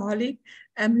workaholic,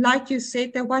 like you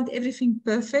said, they want everything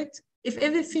perfect. If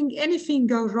anything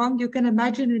go wrong, you can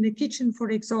imagine in a kitchen, for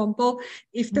example,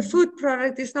 if the food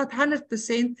product is not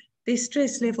 100%, their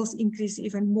stress levels increase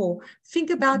even more. Think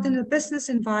about in a business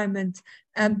environment.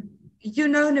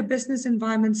 In a business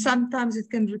environment, sometimes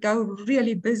it can go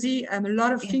really busy. A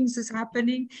lot of things is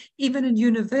happening. Even in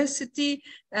university,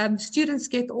 students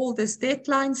get all these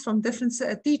deadlines from different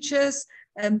teachers,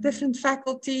 different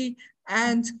faculty,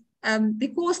 and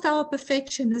because they are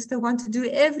perfectionists, they want to do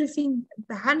everything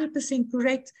 100%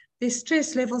 correct. Their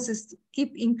stress levels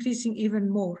keep increasing even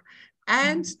more.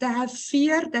 And they have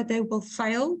fear that they will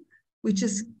fail, which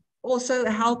is also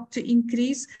helped to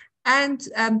increase. And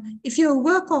if you're a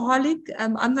workaholic,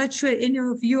 I'm not sure any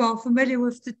of you are familiar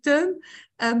with the term,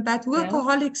 but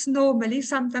workaholics normally,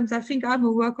 sometimes I think I'm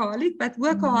a workaholic, but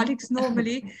workaholics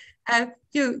normally,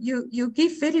 you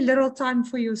give very little time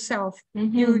for yourself.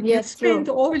 You spend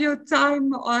all your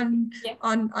time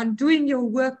on doing your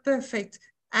work perfect,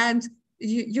 and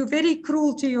you're very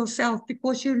cruel to yourself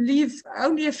because you leave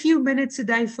only a few minutes a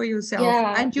day for yourself.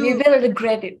 Yeah, and we will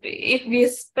regret it. If we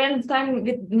spend time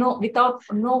without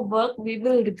no work, we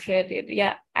will regret it.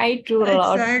 Yeah, I do a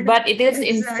lot, but it is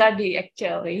in study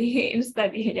actually. In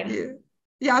study,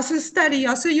 so study.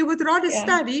 So you would rather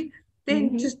study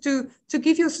than just to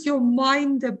give your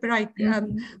mind a break.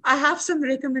 I have some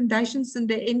recommendations in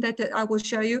the end that I will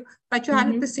show you, but you're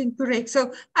 100% correct.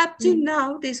 So up to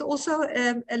now, there's also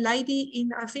a lady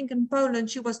I think in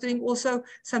Poland, she was doing also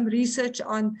some research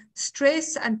on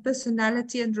stress and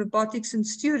personality and robotics in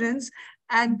students.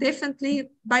 And definitely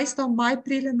based on my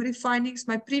preliminary findings,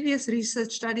 my previous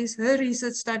research studies, her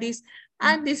research studies,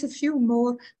 and there's a few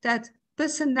more, that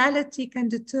personality can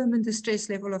determine the stress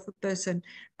level of a person.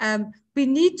 We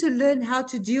need to learn how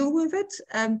to deal with it.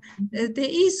 There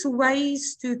is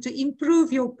ways to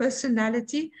improve your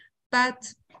personality,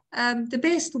 but the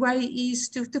best way is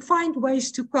to find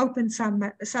ways to cope in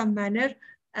some manner.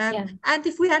 And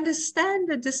if we understand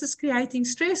that this is creating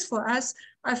stress for us,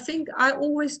 I think I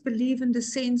always believe in the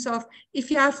sense of, if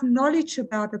you have knowledge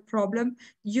about a problem,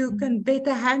 you can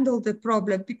better handle the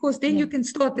problem, because then you can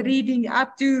start reading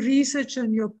up, do research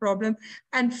on your problem,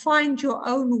 and find your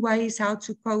own ways how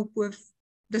to cope with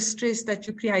the stress that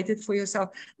you created for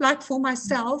yourself. Like for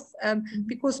myself,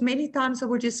 because many times I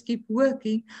will just keep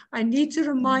working, I need to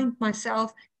remind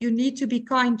myself, you need to be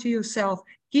kind to yourself.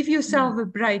 Give yourself a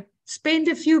break. Spend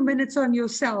a few minutes on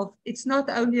yourself. It's not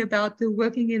only about the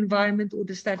working environment or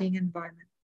the studying environment.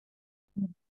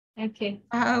 Okay.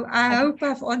 I hope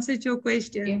I've answered your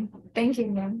question. Thank you,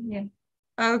 ma'am. Yeah.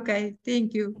 Okay,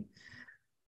 thank you.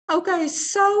 Okay,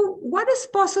 so what is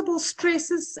possible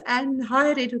stresses and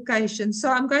higher education? So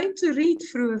I'm going to read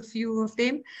through a few of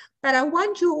them, but I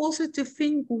want you also to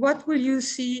think, what will you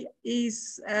see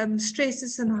is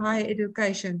stresses in higher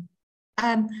education?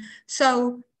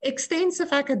 So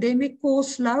extensive academic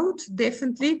course load,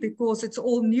 definitely, because it's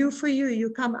all new for you.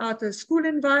 You come out of a school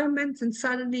environment and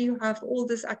suddenly you have all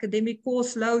this academic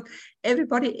course load.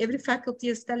 Every faculty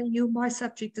is telling you, my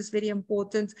subject is very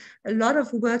important. A lot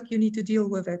of work, you need to deal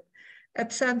with it.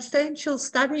 Substantial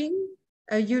studying,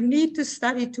 you need to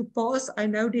study to pass. I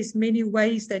know there's many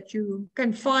ways that you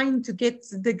can find to get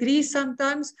a degree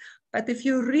sometimes, but if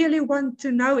you really want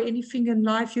to know anything in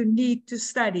life, you need to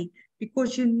study,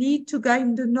 because you need to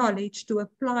gain the knowledge to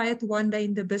apply it one day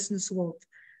in the business world.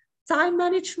 Time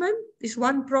management is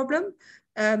one problem.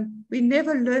 We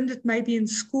never learned it maybe in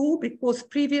school, because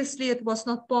previously it was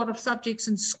not part of subjects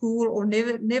in school, or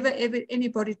never ever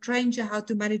anybody trained you how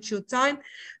to manage your time.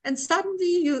 And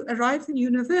suddenly you arrive in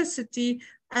university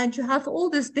and you have all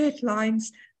these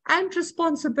deadlines and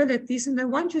responsibilities, and they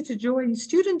want you to join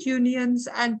student unions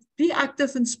and be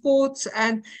active in sports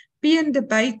and be in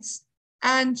debates,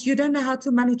 and you don't know how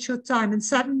to manage your time, and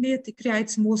suddenly it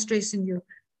creates more stress in you.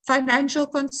 Financial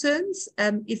concerns,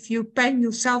 if you're paying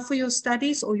yourself for your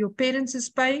studies or your parents is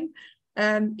paying,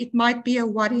 it might be a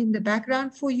worry in the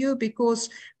background for you, because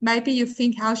maybe you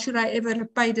think, how should I ever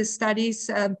repay the studies?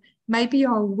 Maybe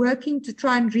you're working to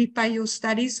try and repay your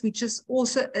studies, which is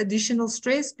also additional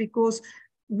stress, because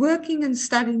working and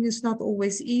studying is not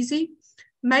always easy.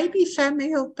 Maybe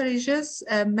familial pressures,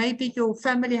 maybe your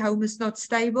family home is not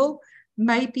stable.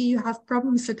 Maybe you have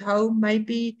problems at home.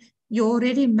 Maybe you're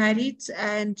already married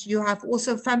and you have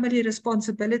also family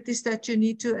responsibilities that you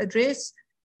need to address.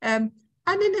 And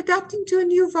then adapting to a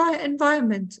new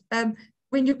environment.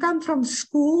 When you come from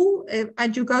school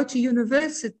and you go to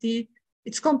university,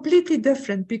 it's completely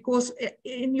different because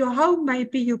in your home,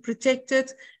 maybe you're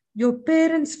protected. Your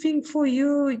parents think for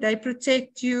you, they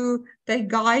protect you, they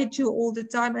guide you all the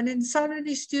time. And then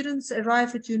suddenly students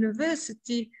arrive at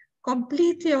university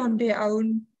completely on their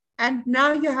own. And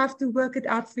now you have to work it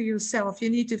out for yourself. You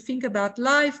need to think about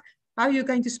life, how you're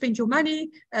going to spend your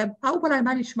money, how will I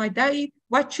manage my day,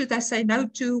 what should I say no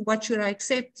to, what should I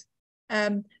accept.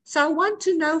 So I want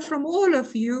to know from all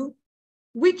of you,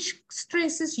 which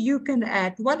stresses you can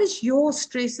add. What is your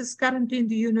stresses currently in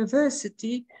the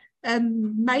university?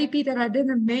 Maybe that I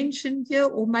didn't mention here,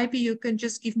 or maybe you can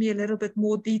just give me a little bit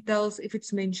more details if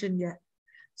it's mentioned here.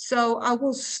 So I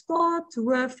will start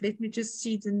with, let me just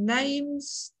see the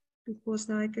names, because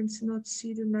now I can not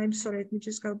see the names. Sorry, let me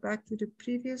just go back to the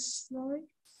previous slide.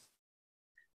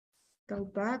 Go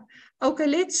back. Okay,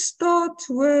 let's start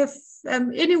with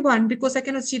anyone, because I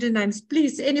cannot see the names.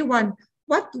 Please, anyone.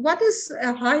 What is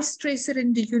a high stressor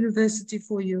in the university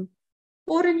for you,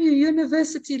 or in your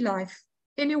university life?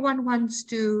 Anyone wants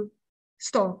to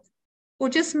start, or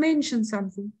just mention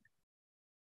something?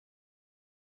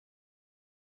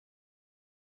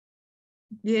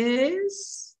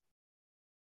 Yes.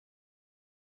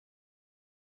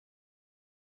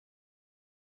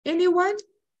 Anyone?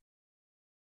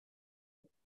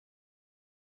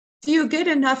 Do you get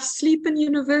enough sleep in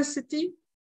university?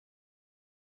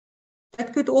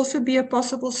 That could also be a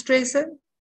possible stressor.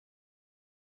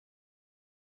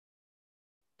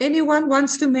 Anyone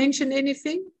wants to mention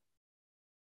anything?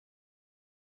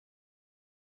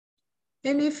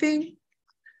 Anything?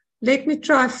 Let me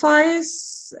try.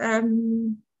 Faiz,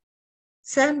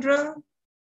 Sandra,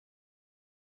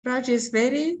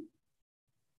 Rajesveri.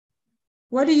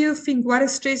 What do you think? What are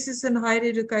stresses in higher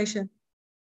education?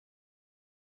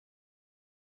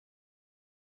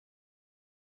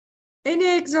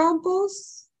 Any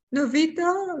examples?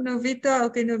 Novita,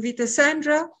 okay, Novita,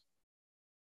 Sandra.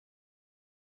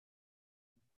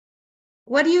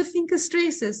 What do you think are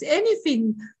stresses?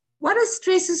 Anything? What are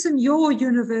stresses in your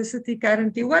university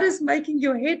currently? What is making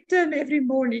your head turn every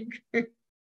morning?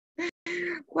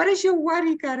 What is your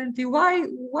worry currently?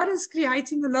 What is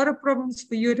creating a lot of problems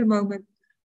for you at the moment?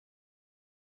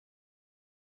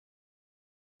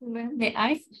 May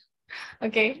I?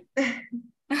 Okay.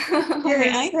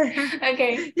 Yes.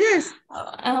 Okay. Yes.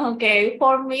 Okay.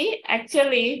 For me,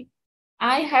 actually,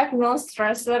 I have no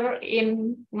stressor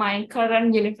in my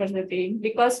current university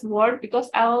because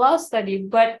I love study.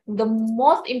 But the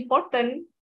most important,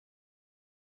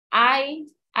 I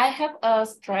have a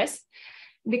stress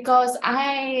because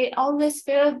I always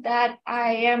feel that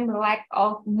I am lack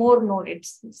of more knowledge.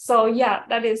 So yeah,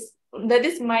 that is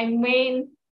my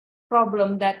main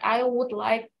problem, that I would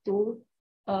like to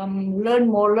learn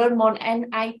more, and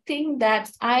I think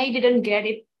that I didn't get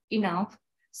it enough.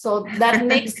 So that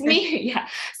makes me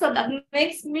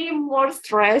more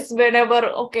stressed whenever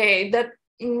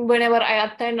I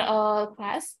attend a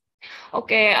class.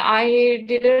 Okay, I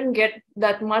didn't get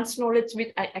that much knowledge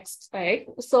which I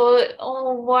expect. So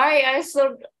why I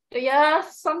should, yeah,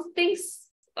 some things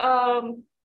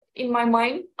in my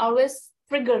mind always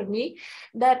trigger me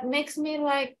that makes me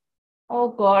like, oh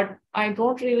God, I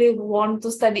don't really want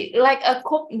to study. Like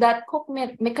cope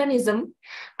mechanism,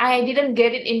 I didn't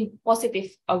get it in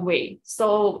positive way.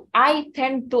 So I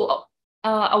tend to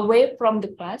away from the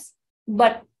class,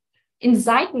 but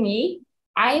inside me,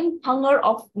 I'm hungry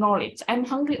of knowledge.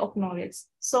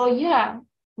 So yeah,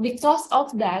 because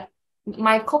of that,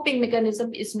 my coping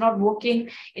mechanism is not working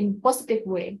in positive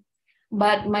way.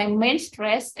 But my main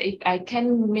stress, if I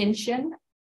can mention,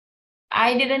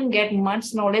 I didn't get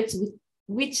much knowledge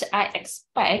which I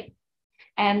expect,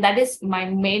 and that is my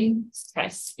main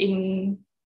stress in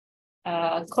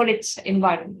college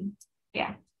environment.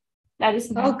 Yeah, that is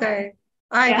my okay.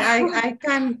 I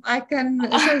can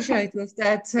associate with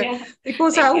that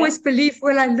because I always believe,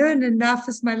 well, I learn enough.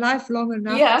 Is my life long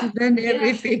enough to learn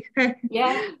everything?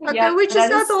 Okay, which is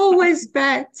not always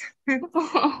bad.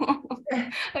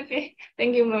 Okay,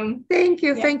 thank you, ma'am.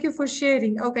 Thank you for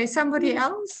sharing. Okay, somebody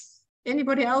else?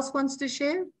 Anybody else wants to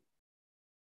share?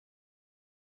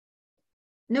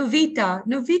 Novita,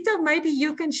 maybe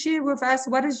you can share with us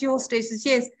what is your stresses.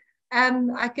 Yes,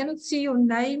 I cannot see your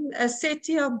name.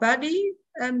 Setia Buddy.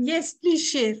 Yes, please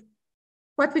share.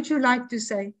 What would you like to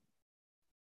say?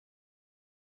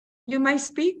 You may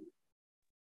speak.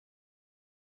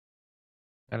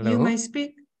 Hello. You may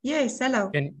speak. Yes,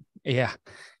 hello. Can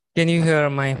you hear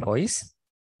my voice?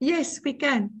 Yes, we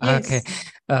can. Okay.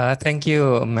 Yes. Thank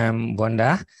you, Ma'am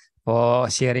Wonda, for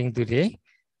sharing today.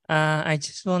 I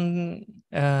just want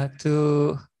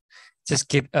to just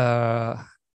give a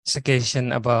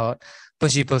suggestion about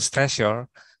possible stressor.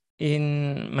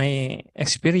 In my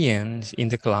experience in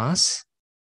the class,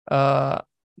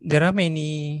 there are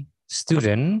many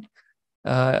students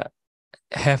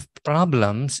have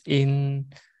problems in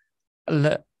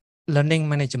learning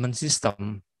management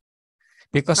system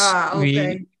because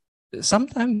Okay.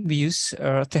 sometimes we use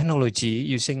technology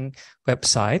using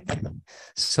website,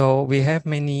 so we have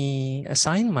many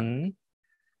assignment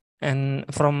and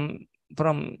from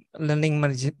learning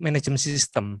management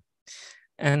system,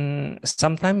 and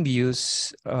sometimes we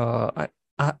use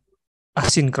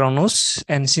asynchronous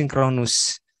and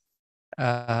synchronous.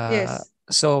 Yes.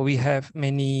 So we have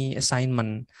many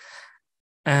assignment.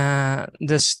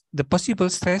 The possible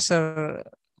stressor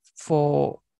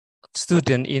for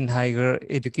student in higher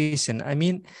education, I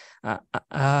mean,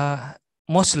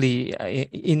 mostly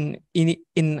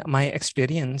in my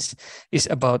experience is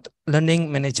about learning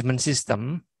management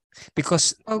system,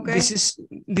 because Okay. this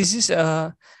is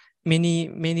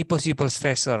many possible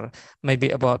stressor, maybe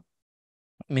about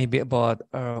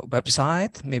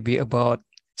website, maybe about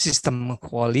system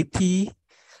quality,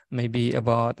 maybe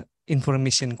about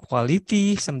information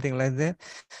quality, something like that.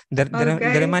 Okay.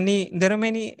 There are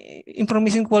many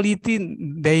information quality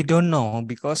they don't know,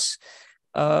 because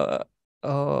uh,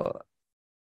 uh,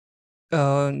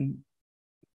 uh,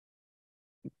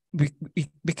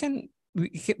 we can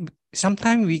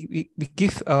sometimes we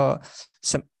give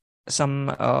some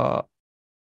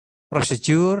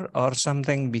procedure or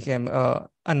something became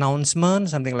announcement,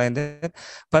 something like that,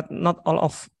 but not all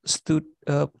of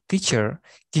teacher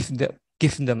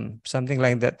give them something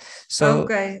like that, so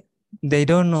Okay. they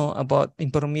don't know about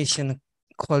information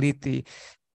quality.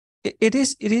 It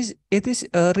is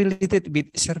related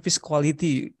with service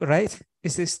quality, right?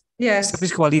 Is this Yes.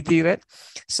 service quality, right?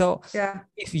 So Yeah.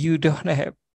 if you don't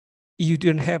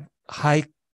have high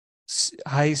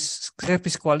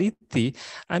service quality,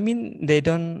 I mean, they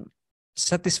don't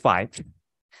satisfied.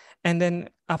 And then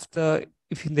after,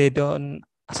 if they don't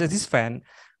satisfied,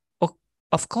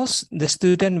 of course the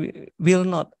student will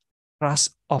not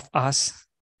trust of us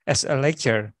as a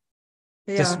lecturer,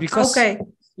 just Yeah. because, Okay.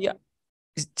 yeah.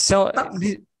 So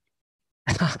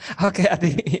Oh, okay, I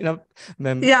think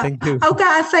ma'am, yeah. thank you.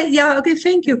 Okay. Yeah. Okay.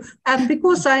 Thank you.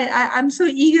 Because I'm so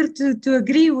eager to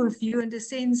agree with you in the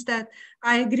sense that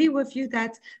I agree with you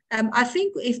that I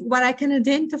think if what I can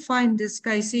identify in this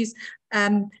case is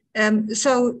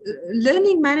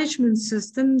learning management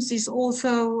systems is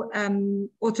also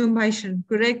automation,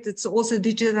 correct? It's also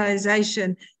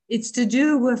digitalization. It's to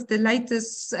do with the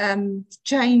latest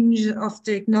change of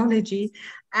technology.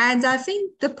 And I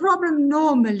think the problem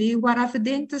normally, what I've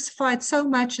identified so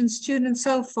much in students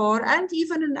so far, and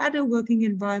even in other working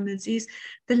environments, is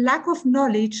the lack of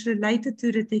knowledge related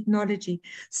to the technology.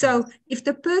 So if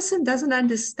the person doesn't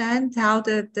understand how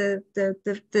the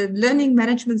learning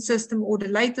management system or the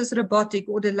latest robotic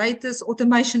or the latest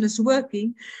automation is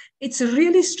working, it's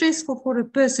really stressful for a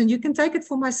person. You can take it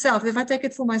for myself. If I take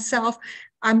it for myself,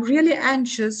 I'm really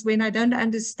anxious when I don't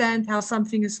understand how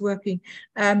something is working.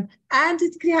 And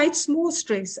it creates more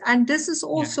stress. And this is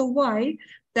also why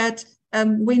that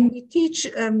when we teach,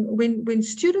 when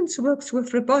students work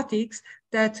with robotics,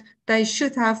 that they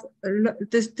should have,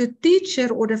 the teacher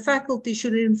or the faculty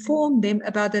should inform them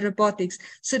about the robotics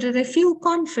so that they feel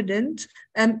confident,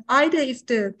 either if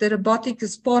the robotic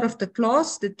is part of the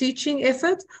class, the teaching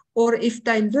effort, or if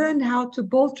they learn how to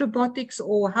build robotics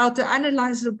or how to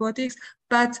analyze robotics,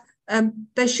 but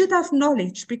they should have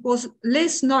knowledge, because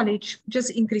less knowledge just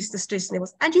increases the stress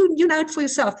levels. And you know it for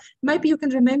yourself. Maybe you can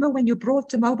remember when you brought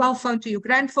the mobile phone to your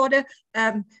grandfather.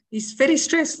 He's very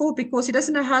stressful because he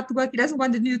doesn't know how to work. He doesn't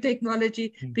want the new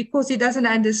technology because he doesn't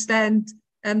understand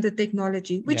the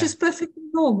technology, which is perfectly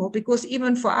normal, because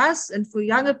even for us and for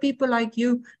younger people like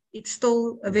you, it's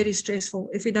still very stressful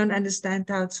if you don't understand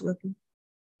how it's working.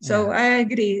 So I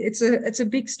agree. It's a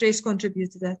big stress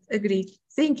contributor to that. Agreed.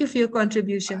 Thank you for your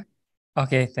contribution.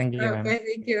 Okay, thank you, ma'am. Okay,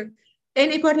 thank you.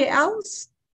 Anybody else?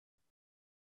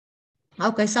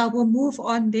 Okay, so we'll move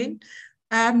on then.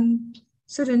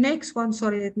 So the next one,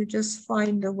 sorry, let me just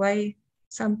find a way.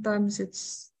 Sometimes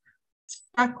it's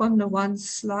stuck on the one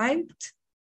slide.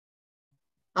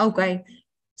 Okay.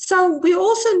 So we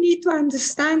also need to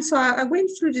understand, so I went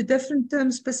through the different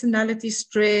terms, personality,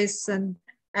 stress, and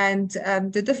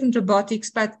the different robotics,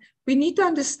 but we need to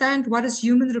understand what is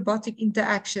human-robotic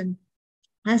interaction.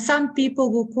 And some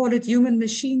people will call it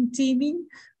human-machine teaming.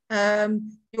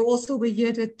 You also will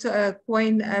hear it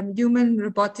coin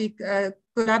human-robotic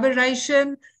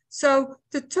collaboration. So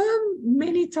the term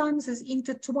many times is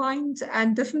intertwined,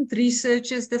 and different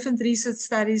researchers, different research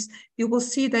studies, you will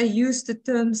see they use the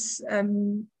terms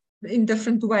in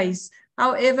different ways.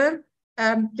 However,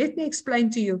 let me explain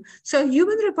to you. So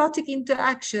human-robotic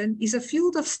interaction is a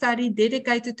field of study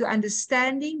dedicated to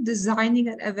understanding, designing,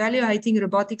 and evaluating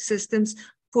robotic systems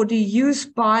for the use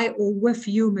by or with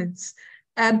humans.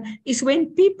 Is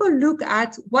when people look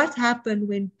at what happened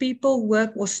when people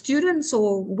work, or students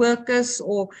or workers,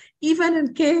 or even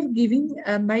in caregiving,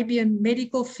 maybe in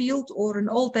medical field or in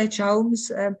old age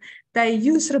homes, they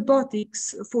use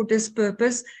robotics for this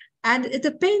purpose. And it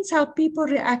depends how people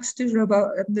react to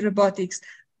robotics.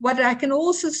 What I can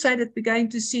also say that we're going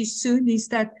to see soon is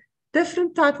that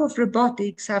different type of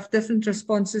robotics have different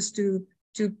responses to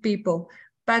people.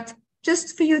 But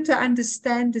just for you to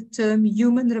understand the term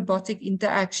human-robotic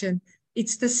interaction,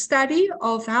 it's the study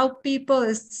of how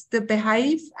people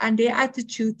behave and their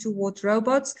attitude towards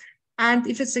robots, and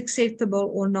if it's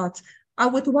acceptable or not. I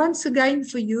would once again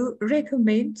for you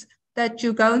recommend that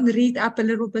you go and read up a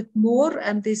little bit more.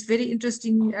 And there's very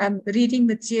interesting reading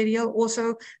material,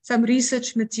 also some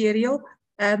research material,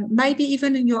 maybe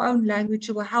even in your own language,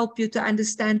 it will help you to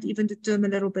understand even the term a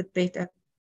little bit better.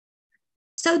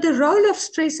 So the role of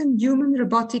stress in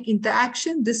human-robotic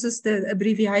interaction, this is the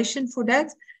abbreviation for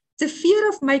that. The fear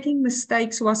of making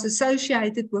mistakes was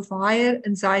associated with higher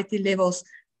anxiety levels.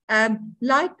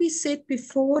 Like we said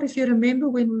before, if you remember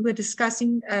when we were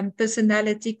discussing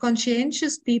personality,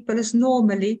 conscientious people is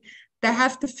normally, they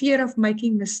have the fear of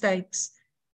making mistakes.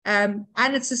 And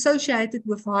it's associated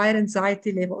with higher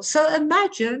anxiety levels. So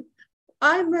imagine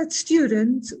I'm a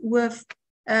student with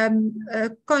a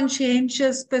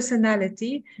conscientious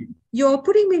personality. You're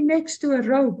putting me next to a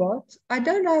robot. I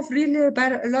don't have really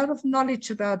a lot of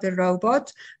knowledge about the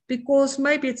robot, because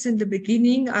maybe it's in the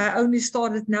beginning. I only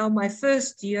started now my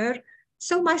first year.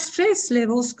 So my stress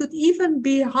levels could even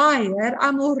be higher.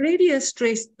 I'm already a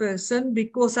stressed person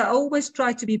because I always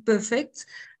try to be perfect,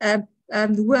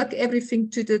 work everything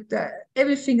to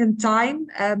everything in time,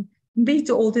 meet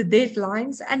all the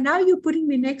deadlines. And now you're putting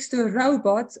me next to a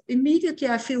robot. Immediately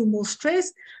I feel more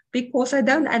stressed because I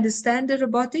don't understand the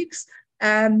robotics.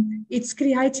 It's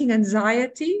creating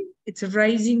anxiety. It's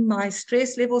raising my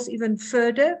stress levels even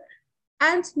further.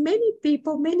 And many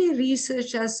people, many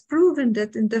research has proven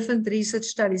that in different research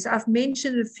studies. I've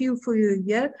mentioned a few for you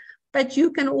here, but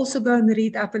you can also go and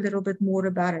read up a little bit more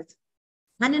about it.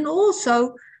 And then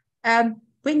also,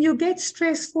 when you get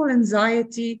stressful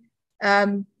anxiety,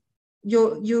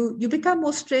 you become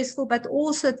more stressful, but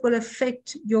also it will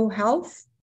affect your health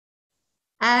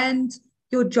and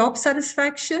your job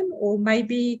satisfaction, or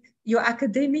maybe your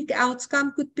academic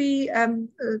outcome could be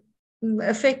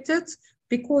affected.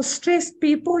 Because stressed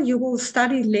people, you will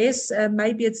study less.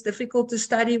 Maybe it's difficult to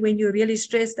study when you're really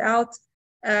stressed out.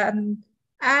 And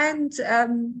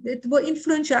it will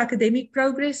influence your academic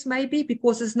progress, maybe,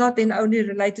 because it's not then only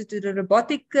related to the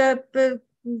robotic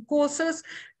courses.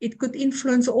 It could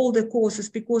influence all the courses,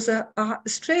 because a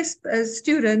stressed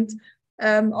student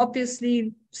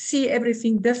obviously see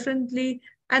everything differently,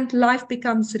 and life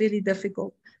becomes really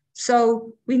difficult.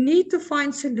 So we need to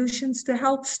find solutions to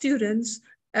help students,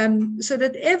 so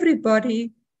that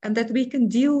everybody, and that we can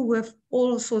deal with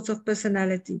all sorts of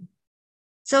personality.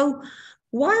 So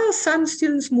why are some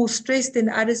students more stressed than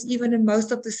others, even if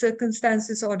most of the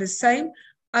circumstances are the same?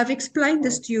 I've explained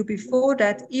this to you before,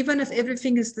 that even if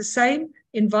everything is the same,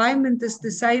 environment is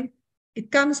the same, it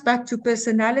comes back to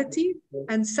personality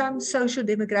and some social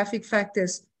demographic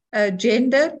factors,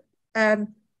 gender.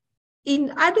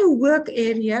 In other work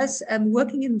areas and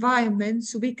working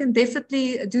environments, we can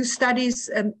definitely do studies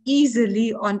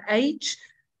easily on age,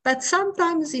 but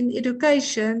sometimes in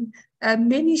education,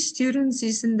 many students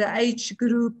is in the age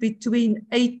group between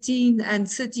 18 and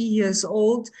 30 years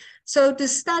old. So the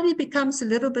study becomes a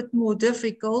little bit more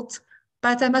difficult,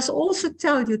 but I must also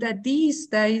tell you that these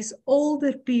days,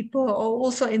 older people are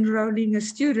also enrolling as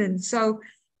students. So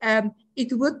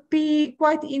it would be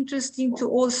quite interesting to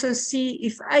also see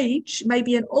if age,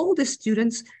 maybe an older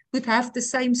students would have the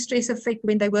same stress effect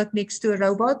when they work next to a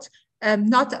robot,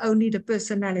 not only the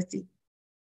personality.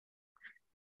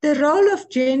 The role of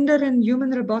gender in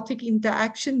human-robotic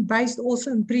interaction based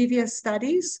also on previous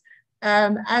studies.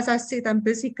 As I said, I'm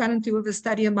busy currently with a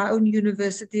study in my own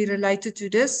university related to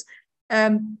this.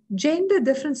 Gender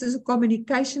differences in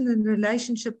communication and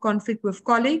relationship conflict with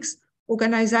colleagues,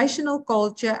 organizational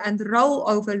culture, and role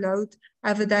overload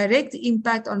have a direct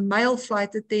impact on male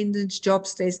flight attendants' job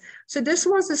stress. So this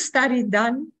was a study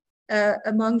done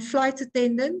among flight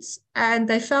attendants, and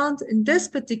they found in this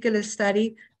particular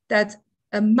study that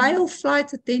male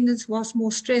flight attendants was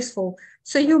more stressful.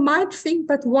 So you might think,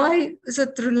 but why is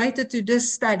it related to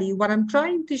this study? What I'm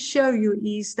trying to show you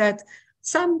is that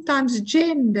sometimes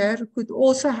gender could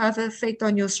also have an effect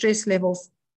on your stress levels.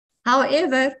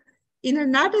 However, in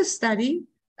another study,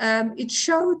 it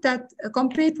showed that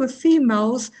compared with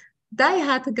females, they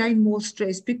had to gain more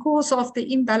stress because of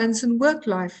the imbalance in work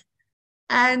life.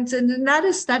 And in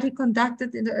another study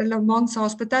conducted in amongst the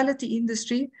hospitality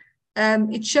industry,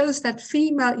 it shows that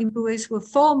female employees were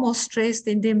far more stressed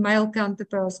than their male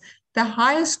counterparts. The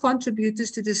highest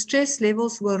contributors to the stress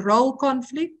levels were role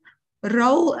conflict,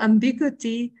 role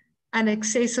ambiguity, and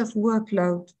excessive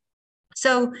workload.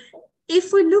 So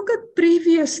if we look at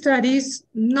previous studies,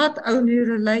 not only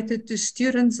related to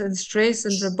students and stress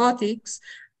and robotics,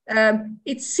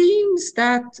 it seems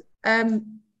that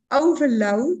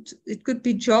overload, it could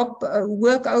be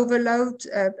work overload,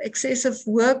 excessive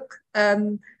work,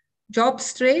 job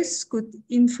stress could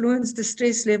influence the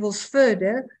stress levels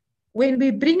further. When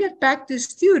we bring it back to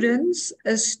students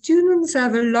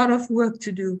have a lot of work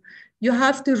to do. You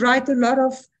have to write a lot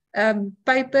of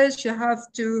papers, you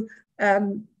have to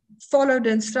follow the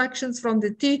instructions from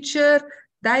the teacher.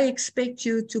 They expect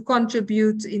you to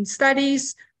contribute in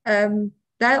studies.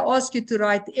 They ask you to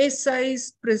write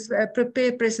essays,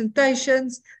 prepare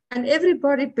presentations, and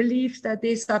everybody believes that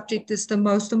their subject is the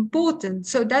most important.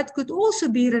 So that could also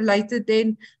be related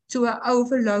then to an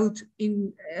overload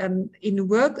in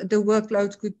work. The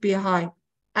workload could be high.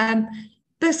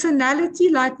 Personality,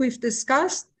 like we've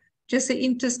discussed, just an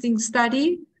interesting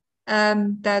study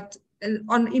that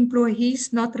on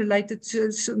employees, not related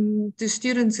to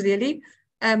students really.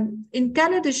 In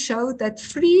Canada showed that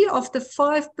 3 of the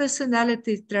 5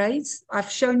 personality traits, I've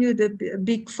shown you the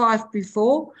big 5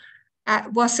 before,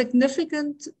 was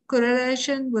significant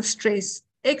correlation with stress.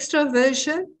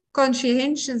 Extroversion,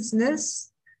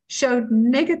 conscientiousness showed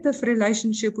negative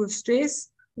relationship with stress,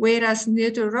 whereas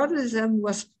neuroticism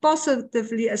was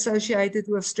positively associated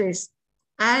with stress.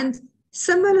 And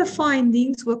similar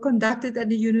findings were conducted at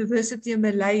the University of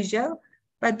Malaysia,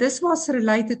 but this was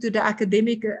related to the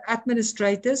academic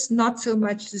administrators, not so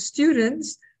much the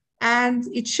students. And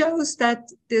it shows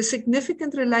that there's a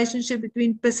significant relationship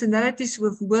between personalities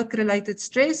with work-related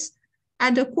stress.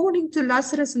 And according to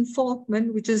Lazarus and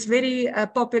Falkman, which is very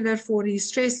popular for his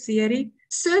stress theory,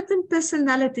 certain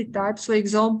personality types, for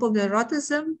example,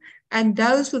 neuroticism, and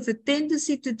those with a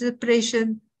tendency to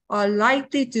depression are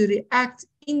likely to react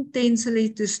intensely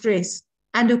to stress.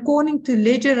 And according to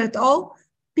Ledger et al.,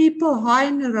 people high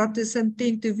in neuroticism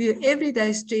tend to view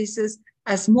everyday stresses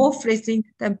as more threatening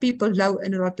than people low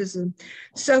in neuroticism.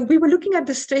 So we were looking at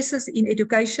the stresses in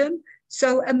education.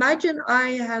 So imagine I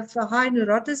have a high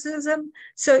neuroticism.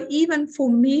 So even for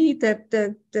me,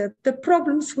 the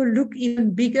problems will look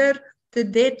even bigger. The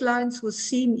deadlines will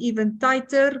seem even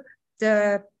tighter.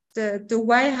 The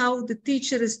way how the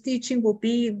teacher is teaching will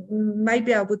be,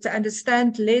 maybe I would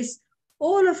understand less.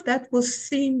 All of that will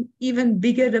seem even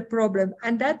bigger the problem,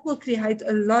 and that will create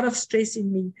a lot of stress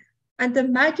in me. And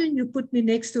imagine you put me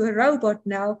next to a robot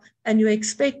now, and you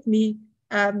expect me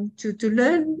to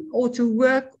learn or to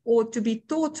work or to be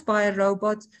taught by a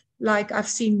robot like I've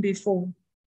seen before.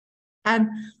 And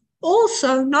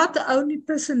also, not only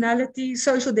personality,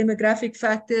 social demographic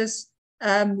factors,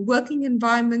 working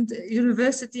environment,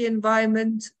 university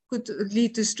environment could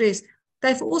lead to stress.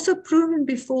 They've also proven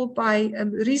before by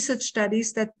research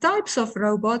studies that types of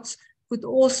robots could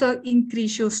also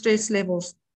increase your stress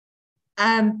levels.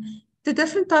 The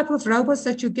different type of robots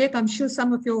that you get, I'm sure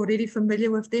some of you are already familiar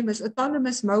with them, is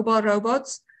autonomous mobile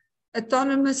robots.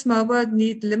 Autonomous mobile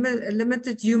need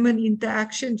limited human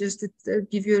interaction, just to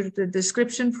give you the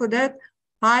description for that.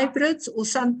 Hybrids or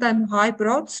sometimes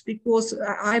hybrids, because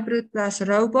hybrid plus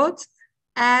robots.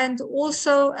 And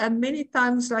also many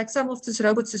times, like some of these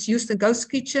robots is used in ghost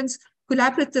kitchens.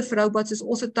 Collaborative robots is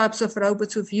also types of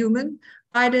robots with human,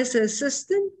 either as an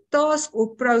assistant, task,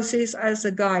 or process as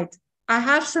a guide. I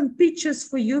have some pictures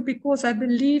for you because I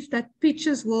believe that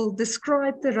pictures will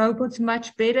describe the robots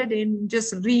much better than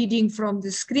just reading from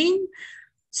the screen.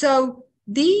 So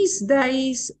these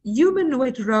days,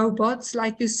 humanoid robots,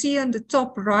 like you see on the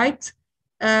top right,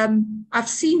 I've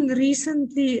seen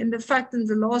recently, in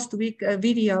the last week, a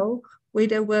video where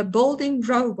they were building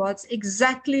robots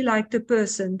exactly like the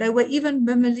person. They were even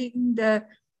mimicking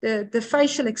the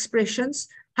facial expressions,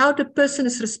 how the person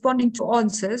is responding to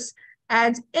answers,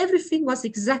 and everything was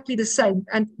exactly the same.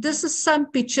 And this is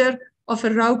some picture of a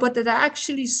robot that I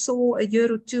actually saw a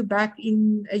year or two back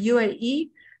in UAE.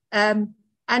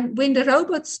 And when the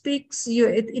robot speaks,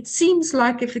 it seems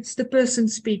like if it's the person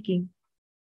speaking.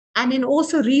 And then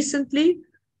also recently,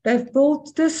 They've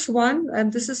built this one,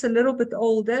 and this is a little bit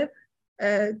older,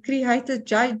 created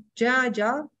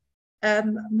Jaja.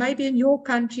 Maybe in your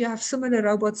country you have similar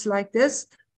robots like this,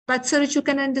 but so that you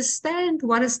can understand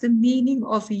what is the meaning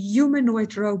of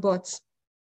humanoid robots.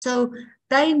 So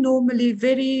they normally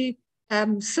very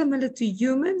similar to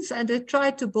humans, and they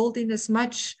try to build in as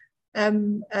much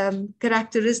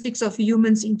characteristics of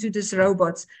humans into these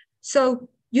robots. So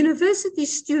university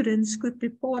students could be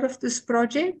part of these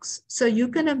projects. So you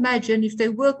can imagine if they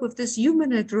work with this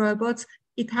humanoid robots,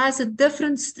 it has a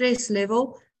different stress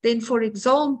level than, for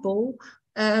example,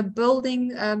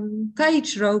 building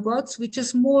cage robots, which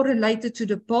is more related to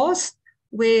the past,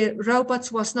 where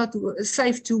robots was not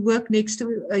safe to work next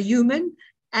to a human,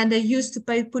 and they used to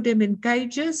put them in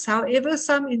cages. However,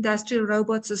 some industrial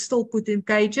robots are still put in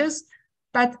cages,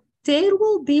 but there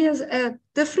will be a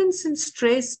difference in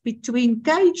stress between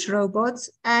cage robots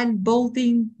and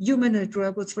building humanoid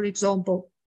robots, for example.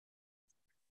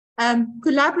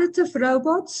 Collaborative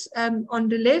robots, on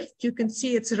the left, you can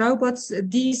see it's robots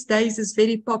these days is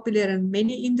very popular in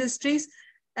many industries.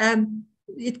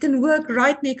 It can work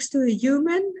right next to a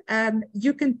human.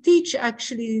 You can teach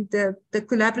actually the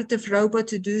collaborative robot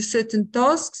to do certain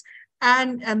tasks.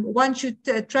 And once you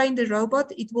train the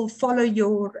robot, it will follow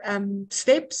your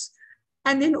steps.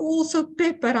 And then also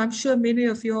Pepper. I'm sure many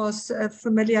of you are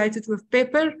familiar with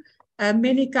Pepper.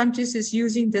 Many countries is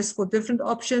using this for different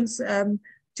options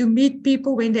to meet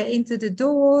people when they enter the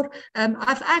door.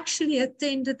 I've actually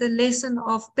attended a lesson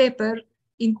of Pepper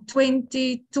in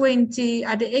 2020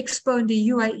 at the expo in the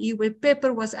UAE, where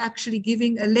Pepper was actually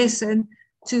giving a lesson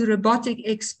to robotic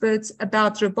experts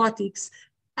about robotics.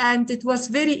 And it was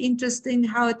very interesting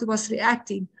how it was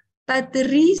reacting. But the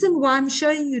reason why I'm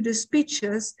showing you these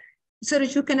pictures, so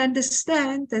that you can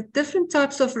understand that different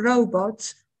types of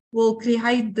robots will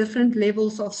create different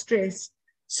levels of stress.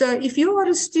 So if you are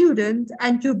a student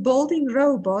and you're building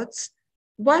robots,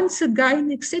 once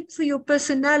again, except for your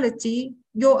personality,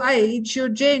 your age, your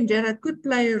gender, that could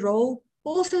play a role.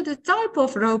 Also, the type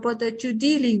of robot that you're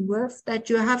dealing with, that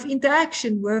you have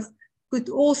interaction with, could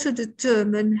also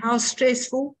determine how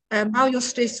stressful, how your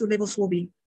stressful levels will be.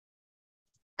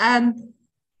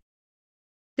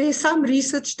 There's some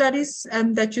research studies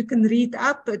that you can read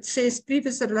up. It says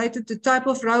previously related to type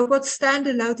of robots,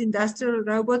 standalone industrial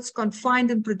robots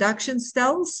confined in production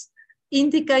cells,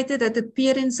 indicated that the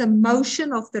appearance and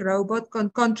motion of the robot can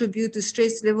contribute to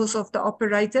stress levels of the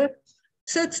operator.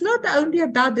 So it's not only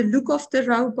about the look of the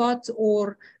robot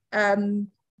or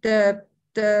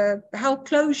how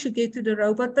close you get to the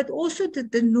robot, but also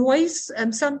the noise.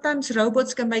 Sometimes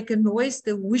robots can make a noise,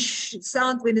 the whoosh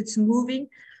sound when it's moving.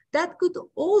 That could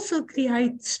also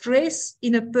create stress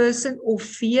in a person, or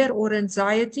fear or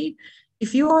anxiety.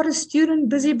 If you are a student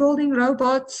busy building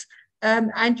robots,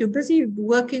 and you're busy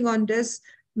working on this,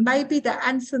 maybe the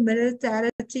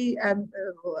unfamiliarity,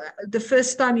 the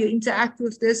first time you interact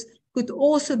with this, could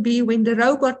also be when the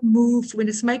robot moves, when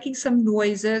it's making some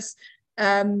noises,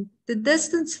 the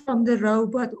distance from the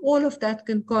robot, all of that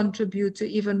can contribute to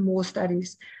even more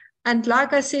studies. And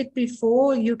like I said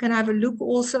before, you can have a look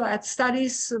also at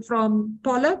studies from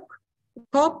Pollock,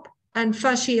 Kopp, and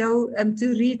Fascio to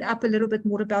read up a little bit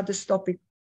more about this topic.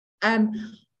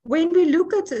 When we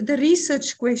look at the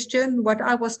research question, what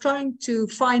I was trying to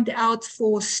find out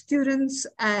for students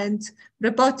and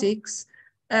robotics,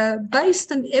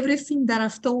 based on everything that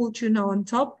I've told you now on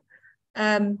top,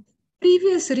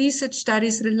 previous research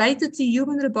studies related to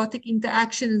human-robotic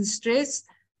interaction and stress,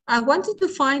 I wanted to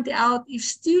find out if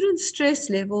student stress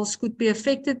levels could be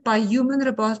affected by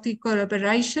human-robotic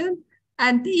collaboration,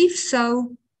 and if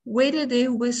so, whether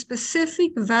there were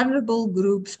specific vulnerable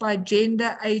groups by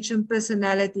gender, age, and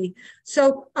personality.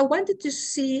 So I wanted to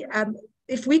see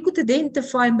if we could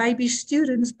identify maybe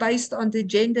students based on the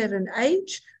gender and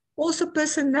age, also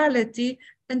personality,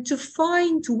 and to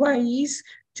find ways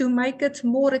to make it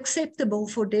more acceptable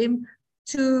for them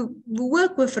to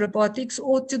work with robotics,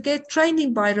 or to get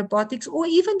training by robotics, or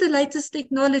even the latest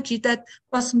technology that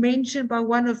was mentioned by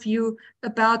one of you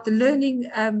about the learning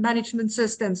management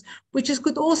systems, which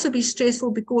could also be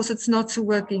stressful because it's not so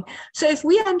working. So if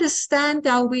we understand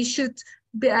how we should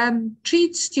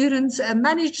treat students and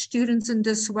manage students in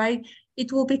this way,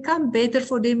 it will become better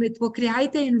for them. It will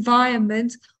create an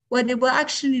environment where they will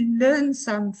actually learn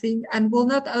something and will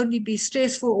not only be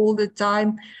stressful all the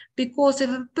time. Because if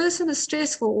a person is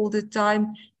stressful all the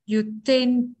time, you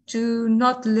tend to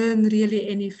not learn really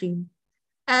anything.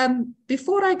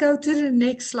 Before I go to the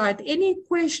next slide, any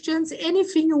questions,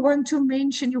 anything you want to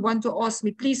mention, you want to ask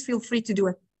me, please feel free to do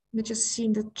it. Let me just see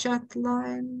in the chat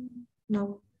line.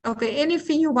 No. Okay,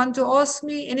 anything you want to ask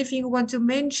me, anything you want to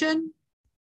mention?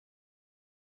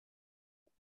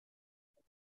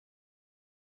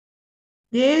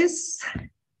 Yes.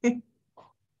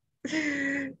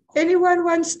 Anyone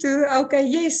wants to? Okay,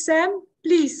 yes, Sam,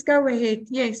 please go ahead.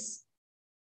 Yes.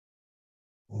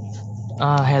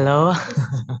 Hello.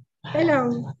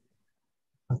 Hello.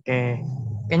 Okay.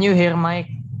 Can you hear my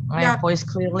Yeah. voice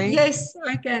clearly? Yes,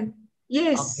 I can.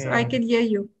 Yes, I Okay. can hear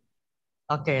you.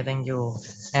 Okay, thank you.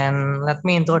 And let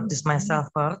me introduce myself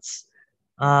first.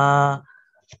 Uh,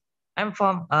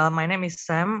 my name is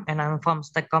Sam, and I'm from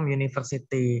STEKOM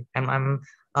University, and I'm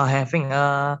having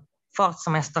a fourth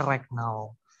semester right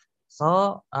now.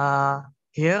 So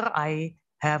here I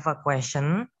have a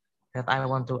question that I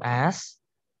want to ask,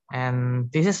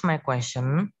 and this is my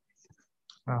question.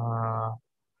 Uh,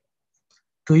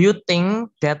 do you think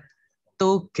that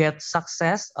to get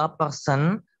success, a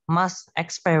person must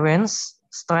experience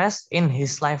stress in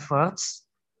his life first?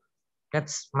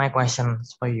 That's my question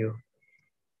for you.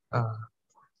 Uh,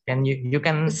 can you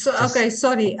can So, just okay,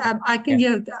 sorry. I can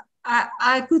yeah. hear.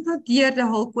 I could not hear the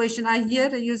whole question. I hear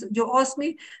that you asked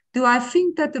me, do I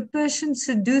think that the person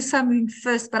should do something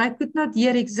first? But I could not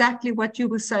hear exactly what you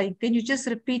were saying. Can you just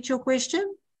repeat your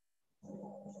question?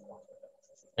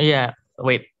 Yeah,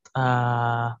 wait.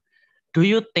 Do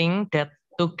you think that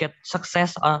to get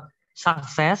success,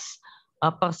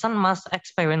 a person must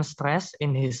experience stress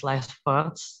in his life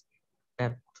first?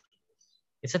 That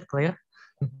is it clear?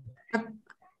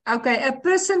 Okay, a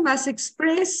person must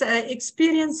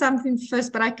experience something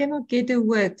first, but I cannot get a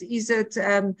word. Is it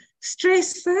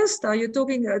stress first? Are you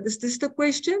talking, is this the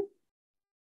question?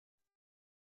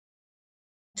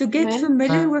 To get Ma'am,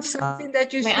 familiar with something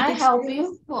that you may should I help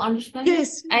experience? you to understand?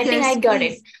 Yes, I think yes, I got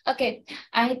it. please. Okay,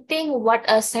 I think what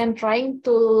Sam trying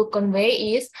to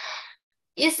convey is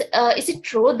it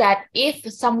true that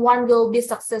if someone will be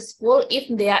successful if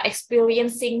they are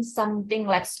experiencing something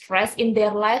like stress in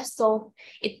their life, so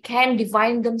it can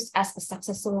define them as a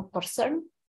successful person?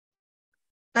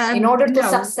 In order to No.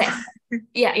 success,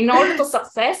 yeah, in order to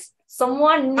success,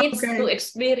 someone needs to Okay,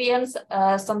 experience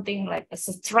something like a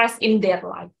stress in their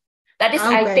life. That is,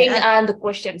 I okay, think, the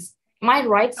questions. Am I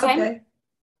right, Sam? okay,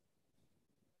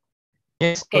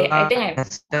 Yes. Okay, I think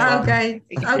That's one. okay,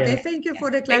 Yeah. okay. Thank you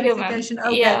for the thank you, ma'am. clarification.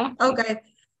 Okay, Yeah. okay.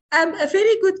 A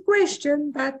very good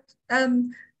question, but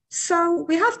so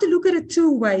we have to look at it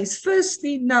two ways.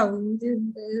 Firstly, no,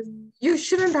 you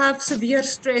shouldn't have severe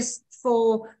stress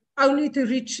for only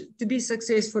to be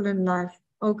successful in life.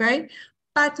 Okay.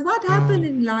 But what happened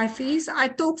in life is, I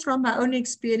talk from my own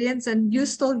experience, and you're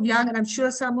still young, and I'm sure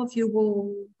some of you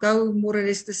will go more or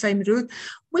less the same route.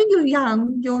 When you're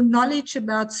young, your knowledge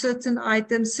about certain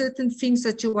items, certain things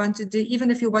that you want to do, even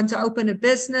if you want to open a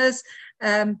business,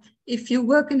 if you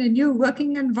work in a new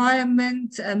working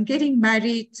environment, getting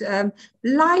married,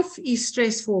 life is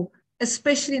stressful,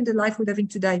 especially in the life we're living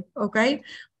today, okay?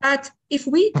 But if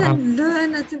we can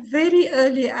learn at a very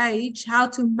early age how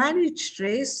to manage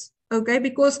stress, okay,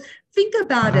 because think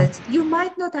about it, you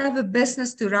might not have a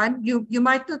business to run, you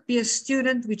might not be a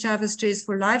student which have a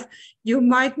stressful life, you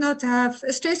might not have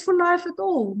a stressful life at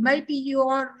all. Maybe you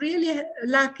are really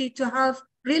lucky to have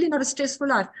really not a stressful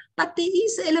life. But there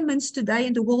is elements today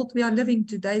in the world we are living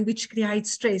today which create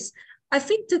stress. I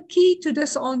think the key to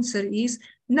this answer is,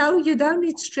 no, you don't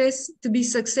need stress to be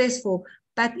successful.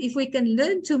 But if we can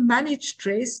learn to manage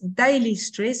stress, daily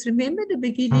stress, remember the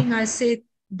beginning I said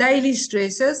daily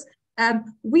stresses,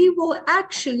 we will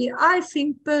actually, I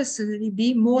think personally,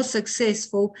 be more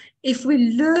successful if we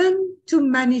learn to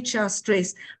manage our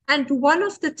stress. And one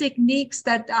of the techniques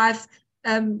that I've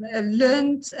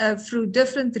learned through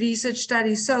different research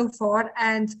studies so far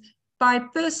and by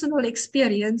personal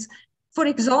experience, for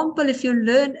example, if you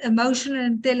learn emotional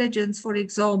intelligence, for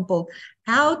example,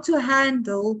 how to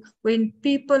handle when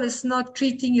people is not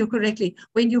treating you correctly,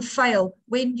 when you fail,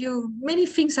 many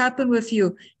things happen with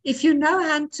you. If you know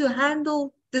how to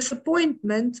handle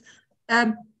disappointment,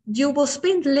 you will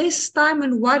spend less time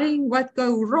on worrying what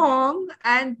go wrong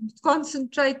and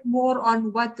concentrate more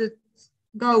on what did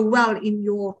go well in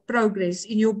your progress,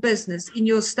 in your business, in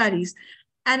your studies.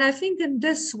 And I think in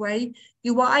this way,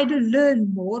 you will either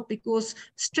learn more because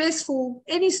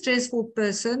any stressful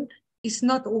person is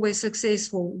not always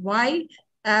successful. Why?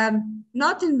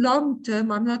 Not in long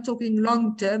term, I'm not talking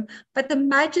long term, but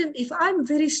imagine if I'm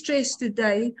very stressed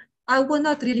today, I will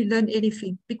not really learn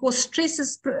anything because stress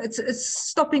it's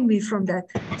stopping me from that.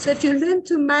 So if you learn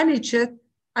to manage it,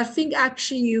 I think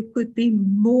actually you could be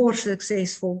more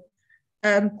successful.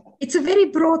 It's a very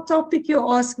broad topic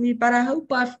you ask me, but I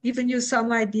hope I've given you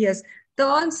some ideas. The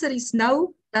answer is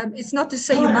no. It's not to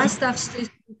say you must have stress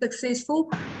to be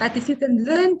successful, but if you can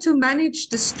learn to manage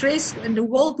the stress in the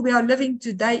world we are living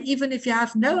today, even if you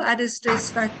have no other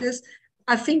stress factors,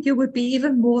 I think you would be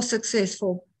even more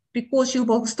successful because you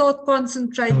will start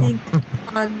concentrating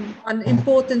on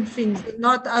important things,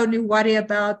 not only worry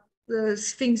about the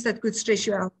things that could stress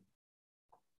you out.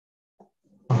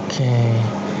 Okay.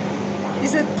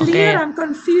 Is it clear? Okay. I'm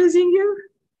confusing you?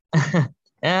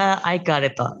 I got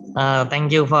it.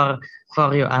 Thank you for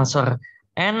your answer.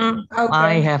 And I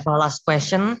Okay. have a last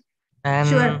question. And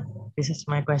Sure. this is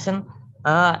my question.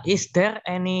 Is there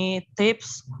any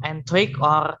tips and trick,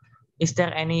 or is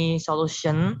there any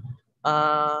solution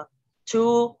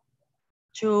to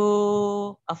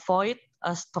avoid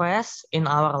a stress in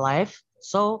our life,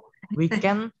 so we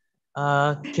can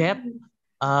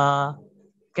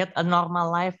get a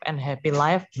normal life and happy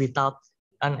life without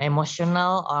an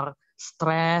emotional or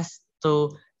stress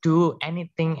to do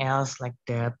anything else like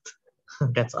that?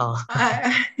 That's all.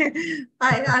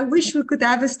 I wish we could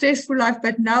have a stressful life,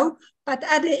 but no. But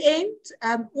at the end,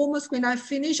 almost when I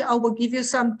finish, I will give you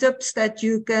some tips that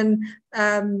you can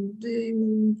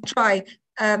try.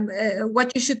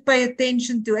 What you should pay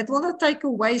attention to. It will not take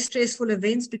away stressful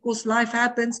events because life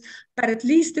happens, but at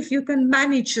least if you can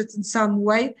manage it in some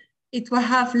way, it will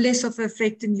have less of an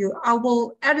effect on you. I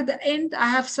will, at the end, I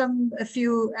have a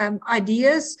few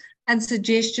ideas and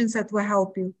suggestions that will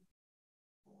help you.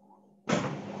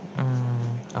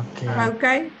 Okay.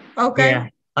 Okay. Okay. Yeah.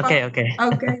 Okay. Okay.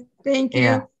 Okay. Thank you.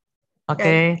 Yeah.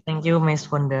 Okay. Thank you, Miss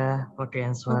Wonda, for the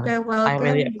answer. Okay. I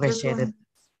really Welcome. appreciate it.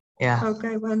 Yeah.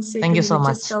 Okay. 1 second. Thank you so Let me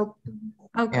much. just help.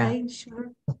 Okay. Yeah.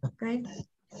 Sure. Okay.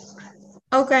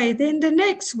 Okay. Then the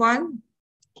next one.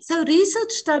 So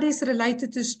research studies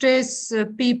related to stress,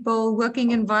 people,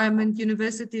 working environment,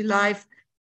 university life.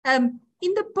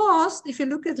 In the past, if you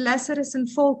look at Lazarus and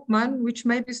Folkman, which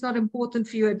maybe is not important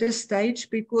for you at this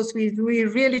stage because we're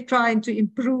really trying to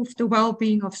improve the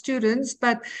well-being of students,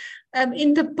 but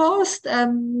in the past,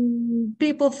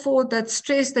 people thought that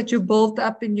stress that you built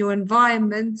up in your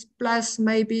environment, plus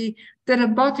maybe the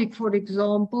robotic, for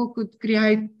example, could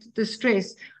create the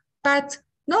stress. But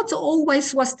not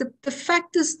always was the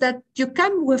factors that you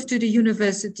come with to the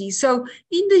university. So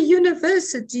in the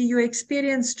university, you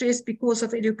experience stress because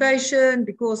of education,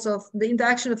 because of the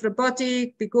interaction of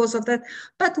robotic, because of that.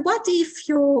 But what if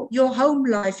your home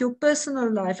life, your personal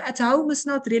life at home is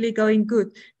not really going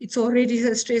good? It's already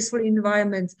a stressful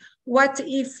environment. What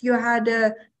if you had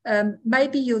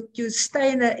maybe you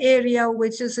stay in an area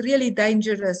which is really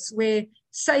dangerous, where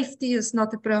safety is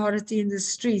not a priority in the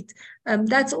street?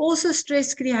 That's also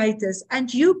stress creators.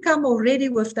 And you come already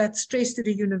with that stress to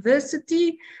the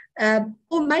university.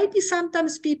 Or maybe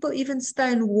sometimes people even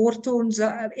stay in war-torn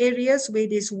areas where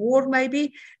there's war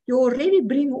maybe. You already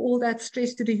bring all that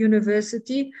stress to the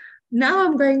university. Now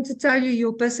I'm going to tell you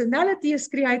your personality is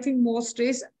creating more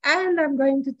stress, and I'm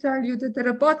going to tell you that the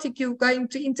robotic you're going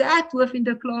to interact with in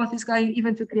the class is going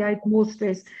even to create more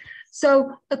stress.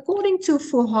 So according to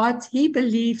Fouhad, he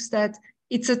believes that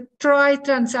it's a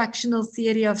tri-transactional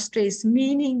theory of stress,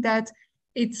 meaning that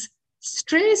it's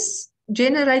stress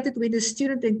generated when the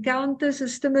student encounters a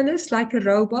stimulus like a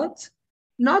robot,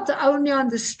 not only on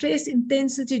the stress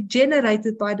intensity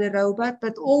generated by the robot,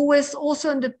 but always also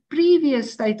in the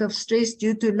previous state of stress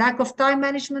due to lack of time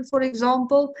management, for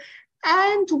example,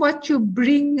 and what you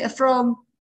bring from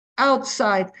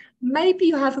outside. Maybe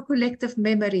you have a collective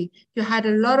memory. You had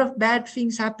a lot of bad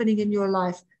things happening in your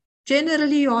life.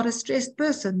 Generally, you are a stressed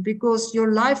person because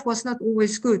your life was not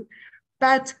always good.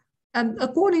 But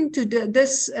according to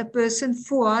this person,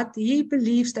 Fuad, he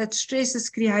believes that stress is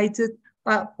created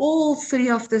by all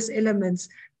three of these elements,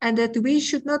 and that we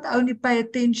should not only pay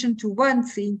attention to one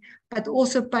thing, but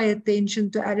also pay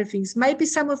attention to other things. Maybe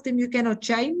some of them you cannot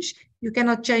change. You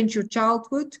cannot change your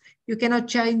childhood. You cannot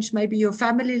change maybe your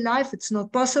family life. It's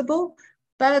not possible.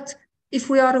 But if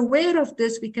we are aware of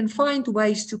this, we can find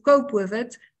ways to cope with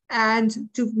it and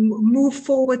to move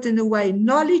forward in a way.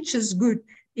 Knowledge is good.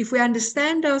 If we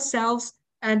understand ourselves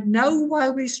and know why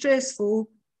we're stressful,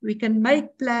 we can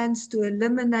make plans to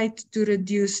eliminate, to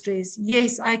reduce stress.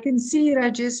 Yes, I can see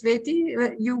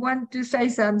Rajeshweti, you want to say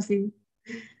something.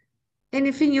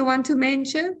 Anything you want to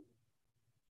mention?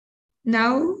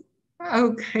 No?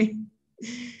 Okay.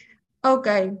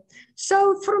 Okay.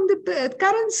 So from the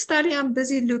current study I'm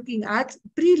busy looking at,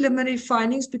 preliminary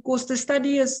findings, because the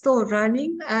study is still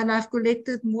running and I've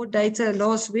collected more data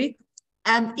last week.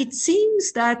 It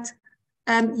seems that,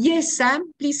 yes,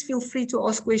 Sam, please feel free to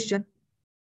ask questions.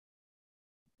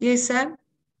 Yes, Sam?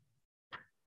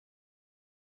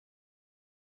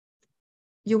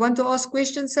 You want to ask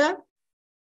questions, Sam?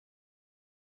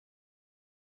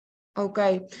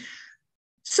 Okay.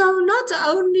 So not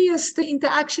only is the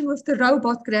interaction with the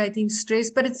robot creating stress,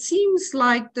 but it seems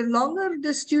like the longer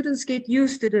the students get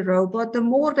used to the robot, the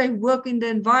more they work in the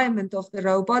environment of the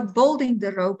robot, building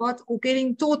the robot or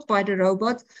getting taught by the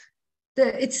robot,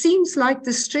 it seems like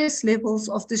the stress levels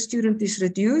of the student is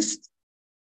reduced.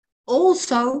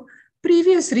 Also,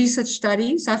 previous research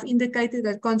studies have indicated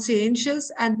that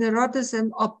conscientious and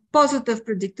neuroticism are positive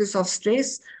predictors of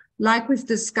stress, like we've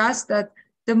discussed, that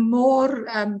the more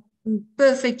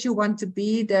perfect you want to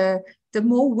be, the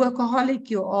more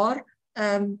workaholic you are,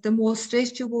 the more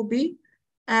stressed you will be.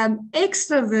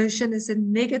 Extraversion is a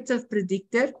negative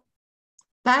predictor,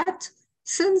 but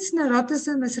since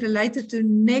neuroticism is related to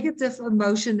negative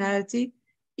emotionality,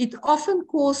 it often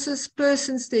causes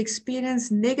persons to experience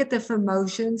negative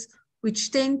emotions, which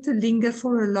tend to linger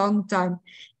for a long time.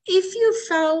 If you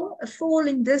fall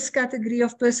in this category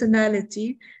of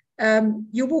personality,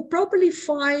 you will probably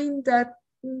find that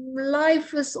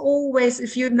life is always,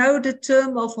 if you know the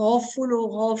term of half full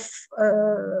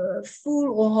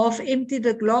or half empty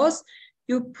the glass,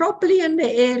 you're probably in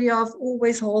the area of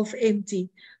always half empty,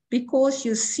 because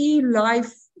you see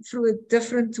life through a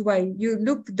different way. You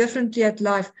look differently at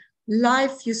life.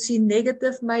 Life, you see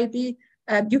negative maybe.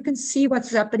 You can see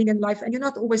what's happening in life, and you're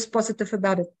not always positive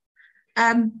about it.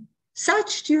 Such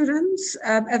students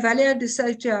evaluate the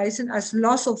situation as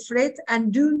loss of threat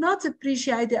and do not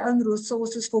appreciate their own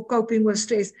resources for coping with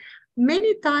stress.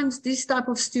 Many times these type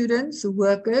of students,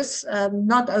 workers,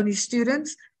 not only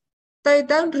students, they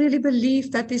don't really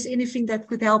believe that there's anything that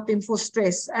could help them for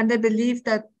stress. And they believe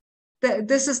that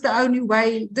this is the only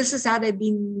way, this is how they've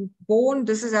been born,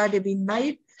 this is how they've been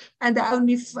made, and they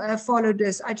only follow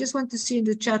this. I just want to see in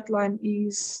the chat line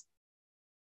is...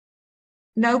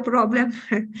 No problem.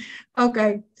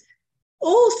 Okay.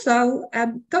 Also,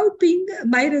 coping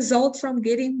may result from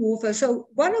getting more. So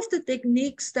one of the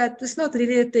techniques that is not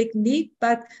really a technique,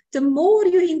 but the more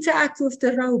you interact with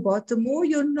the robot, the more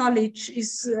your knowledge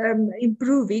is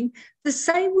improving. The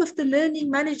same with the learning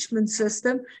management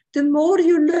system. The more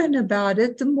you learn about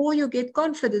it, the more you get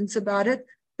confidence about it,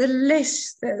 the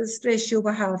less stress you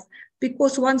will have.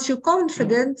 Because once you're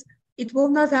confident, it will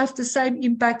not have the same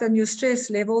impact on your stress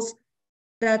levels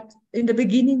that in the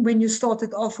beginning when you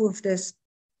started off with this.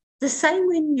 The same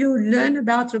when you learn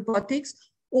about robotics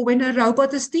or when a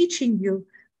robot is teaching you.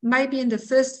 Maybe in the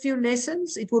first few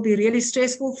lessons, it will be really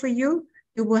stressful for you.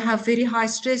 You will have very high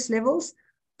stress levels.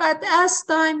 But as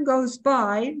time goes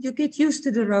by, you get used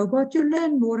to the robot. You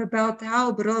learn more about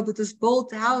how the robot is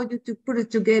built, how you to put it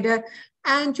together,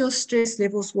 and your stress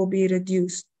levels will be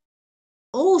reduced.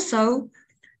 Also,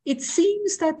 it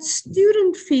seems that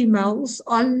student females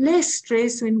are less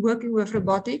stressed when working with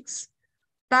robotics,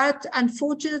 but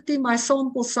unfortunately my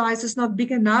sample size is not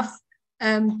big enough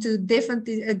to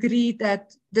definitely agree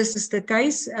that this is the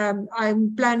case.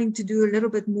 I'm planning to do a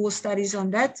little bit more studies on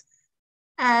that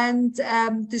and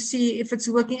to see if it's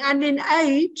working. And then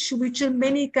age, which in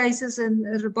many cases in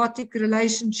robotic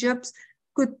relationships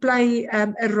could play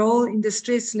a role in the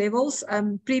stress levels.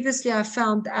 Previously I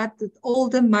found out that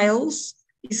older males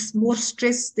is more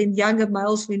stressed than younger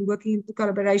males when working in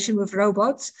collaboration with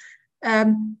robots.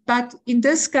 But in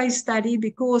this case study,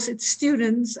 because it's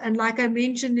students, and like I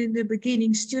mentioned in the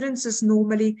beginning, students is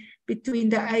normally between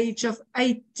the age of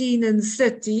 18 and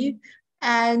 30.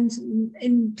 And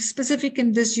in specific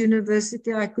in this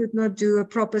university, I could not do a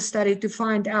proper study to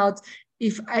find out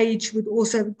if age would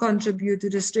also contribute to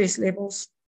the stress levels.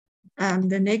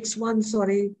 The next one,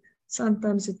 sorry,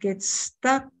 sometimes it gets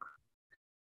stuck.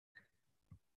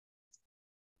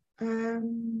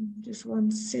 Just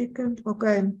 1 second.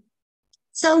 Okay.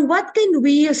 So what can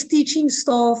we as teaching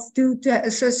staff do to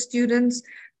assist students,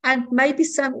 and maybe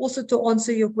Sam also to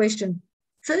answer your question?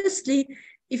 Firstly,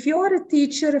 if you are a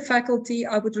teacher, a faculty,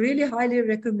 I would really highly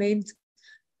recommend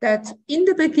that in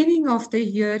the beginning of the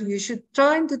year, you should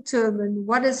try and determine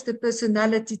what is the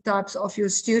personality types of your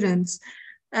students.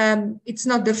 It's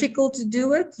not difficult to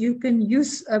do it. You can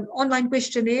use online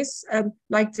questionnaires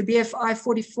like the BFI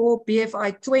 44,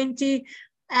 BFI 20,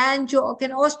 and you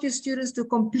can ask your students to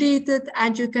complete it,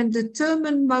 and you can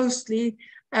determine mostly,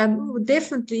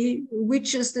 definitely,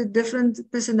 which is the different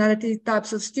personality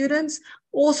types of students.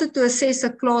 Also to assess a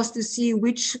class to see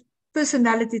which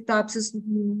personality types is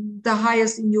the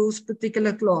highest in your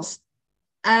particular class.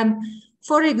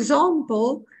 For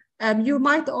example, you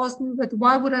might ask me, but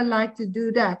why would I like to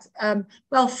do that?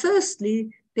 Well,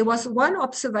 firstly, there was one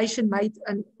observation made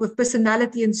with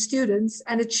personality in students,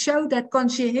 and it showed that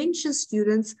conscientious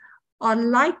students are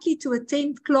likely to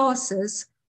attend classes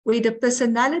where the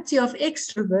personality of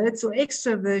extroverts or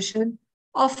extroversion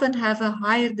often have a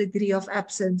higher degree of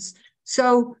absence.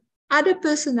 So Other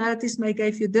personalities may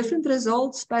give you different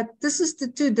results, but this is the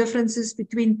two differences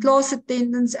between class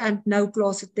attendance and no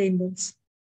class attendance.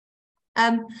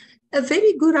 A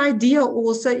very good idea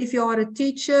also, if you are a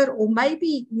teacher or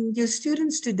maybe your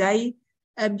students today,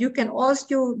 you can ask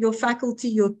your faculty,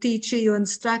 your teacher, your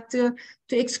instructor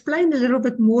to explain a little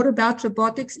bit more about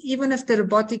robotics, even if the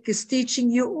robotic is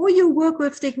teaching you or you work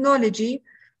with technology,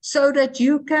 so that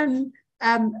you can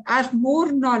have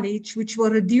more knowledge, which will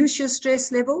reduce your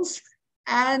stress levels,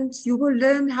 and you will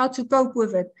learn how to cope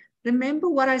with it. Remember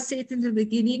what I said in the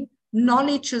beginning,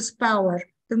 knowledge is power.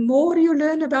 The more you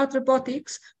learn about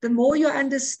robotics, the more you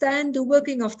understand the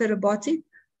working of the robotic,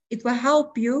 it will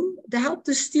help you to help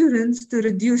the students to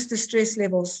reduce the stress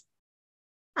levels.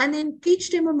 And then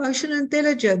teach them emotional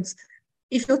intelligence.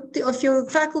 If your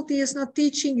faculty is not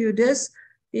teaching you this,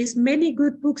 there's many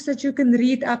good books that you can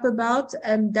read up about.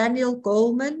 Daniel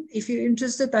Goleman, if you're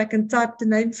interested, I can type the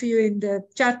name for you in the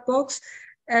chat box.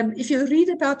 If you read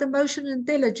about emotional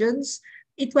intelligence,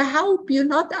 it will help you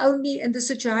not only in the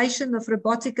situation of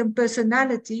robotic and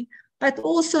personality, but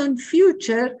also in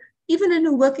future, even in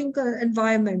a working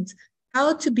environment,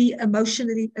 how to be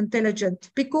emotionally intelligent.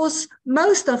 Because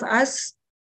most of us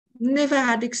never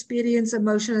had experienced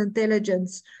emotional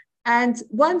intelligence. And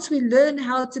once we learn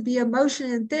how to be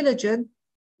emotionally intelligent,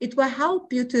 it will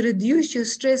help you to reduce your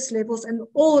stress levels in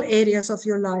all areas of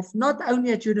your life, not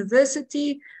only at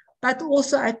university, but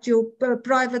also at your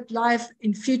private life,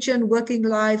 in future and working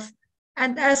life,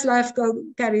 and as life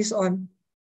carries on.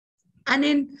 And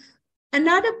then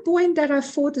another point that I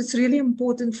thought is really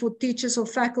important for teachers or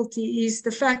faculty is the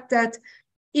fact that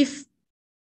if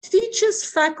teachers,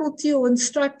 faculty, or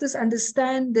instructors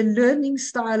understand the learning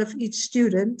style of each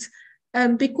student,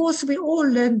 because we all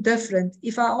learn different.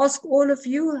 If I ask all of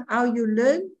you how you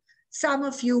learn, some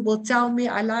of you will tell me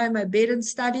I lie in my bed and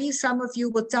study. Some of you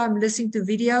will tell I'm listening to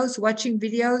videos, watching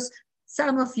videos.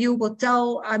 Some of you will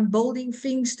tell I'm building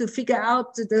things to figure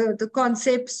out the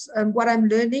concepts and what I'm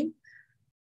learning.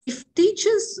 If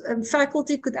teachers and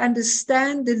faculty could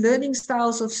understand the learning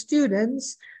styles of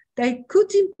students, they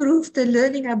could improve the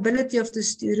learning ability of the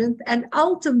student and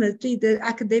ultimately the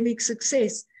academic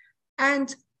success.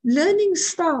 And learning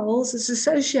styles is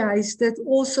associated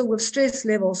also with stress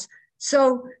levels.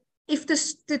 So if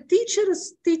the teacher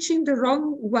is teaching the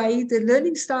wrong way, the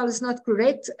learning style is not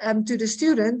correct to the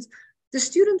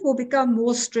student will become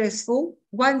more stressful.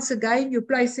 Once again, you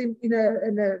place him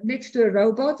next to a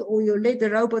robot, or you let the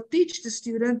robot teach the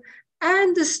student,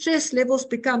 and the stress levels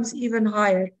becomes even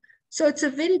higher. So it's a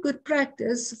very good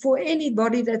practice for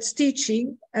anybody that's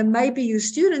teaching, and maybe you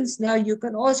students now, you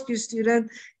can ask your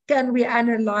student, can we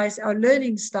analyze our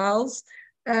learning styles?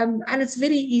 And it's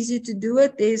very easy to do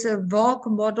it. There's a VARC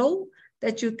model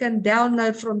that you can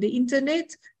download from the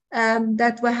internet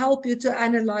that will help you to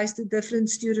analyze the different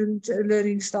student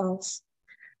learning styles.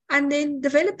 And then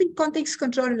developing context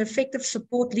control and effective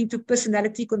support linked to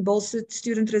personality can bolster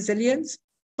student resilience.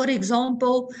 For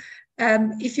example,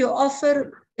 if you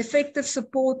offer effective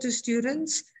support to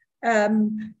students,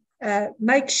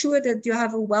 make sure that you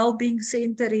have a well-being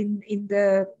center in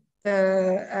the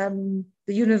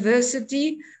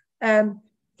university.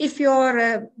 If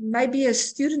you're maybe a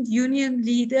student union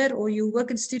leader or you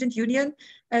work in student union,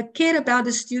 care about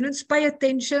the students, pay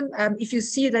attention. If you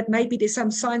see that maybe there's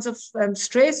some signs of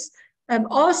stress,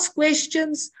 ask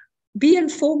questions, be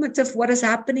informative what is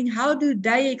happening, how do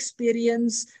they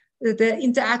experience the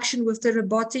interaction with the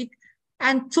robotic,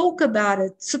 and talk about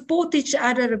it, support each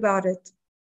other about it.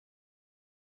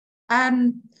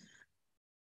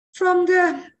 From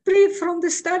the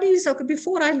studies, okay,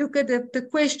 before I look at the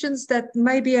questions that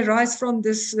maybe arise from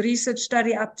this research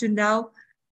study up to now,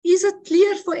 is it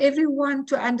clear for everyone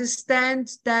to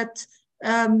understand that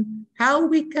how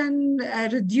we can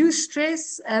reduce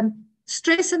stress?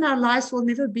 Stress in our lives will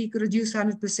never be reduced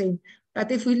 100%.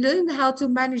 But if we learn how to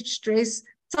manage stress,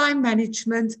 time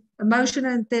management,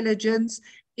 emotional intelligence,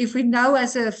 if we know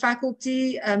as a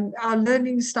faculty our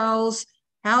learning styles,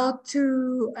 how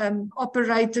to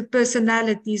operate the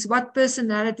personalities, what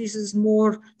personalities is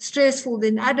more stressful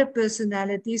than other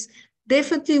personalities,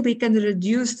 definitely we can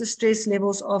reduce the stress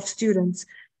levels of students.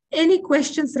 Any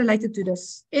questions related to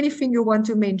this? Anything you want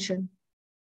to mention?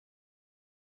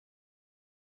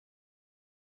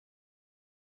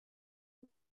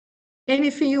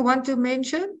 Anything you want to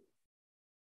mention?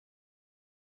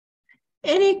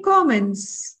 Any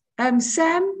comments?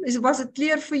 Sam, was it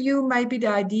clear for you maybe the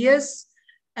ideas?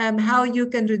 How you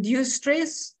can reduce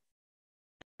stress?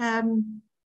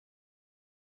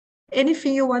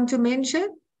 Anything you want to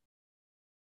mention?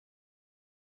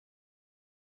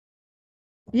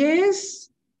 Yes?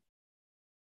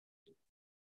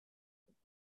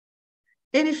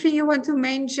 Anything you want to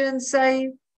mention,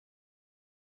 say?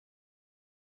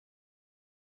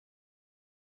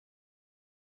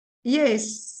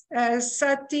 Yes,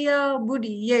 Satya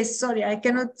Budi. Yes, sorry, I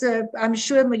cannot, I'm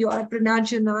sure you are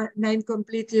pronouncing your name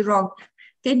completely wrong.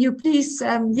 Can you please,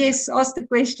 yes, ask the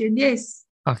question? Yes.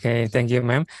 Okay, thank you,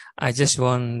 ma'am. I just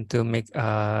want to make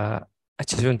I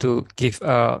just want to give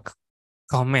a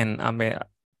comment. I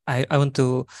want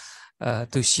to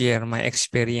share my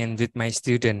experience with my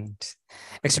students,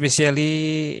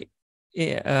 especially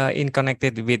in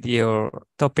connected with your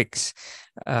topics.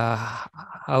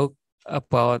 How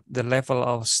about the level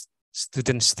of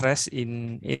student stress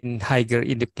in higher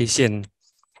education?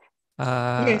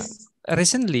 Yes.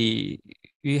 Recently,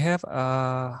 we have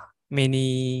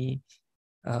many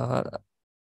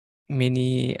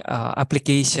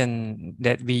application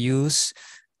that we use,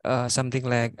 something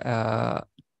like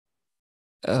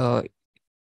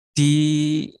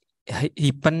the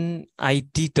hyphenid.com.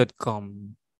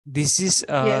 This is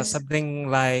Yes. something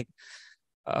like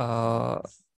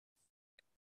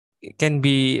can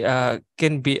be a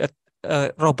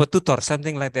robot tutor,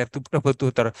 something like that, robot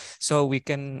tutor. So we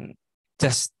can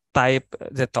just type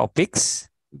the topics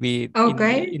with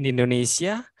Okay. in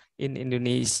Indonesia,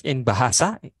 in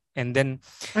bahasa, and then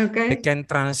they Okay. can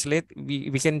translate.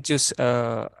 We can choose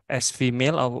as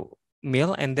female or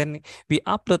male, and then we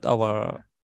upload our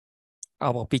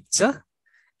picture,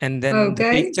 and then the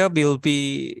Okay. picture will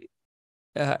be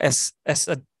as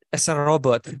a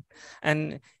robot,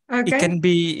 and Okay. it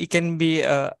can be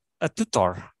a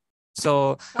tutor.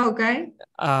 So Okay.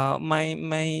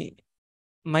 my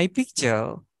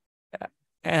picture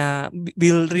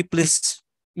will replace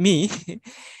me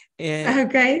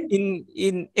Okay.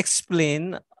 in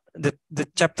explain the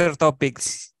chapter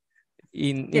topics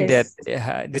in that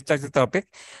Yes. the chapter topic,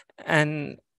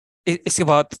 and it's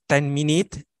about 10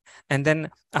 minutes, and then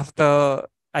after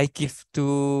I give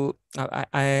to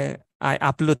I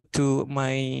upload to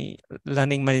my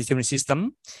learning management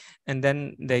system, and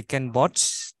then they can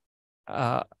watch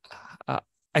uh,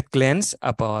 at glance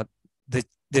about the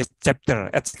chapter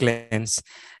at glance,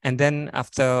 and then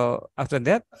after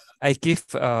that I give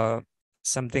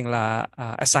something like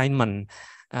assignment.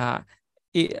 uh,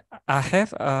 I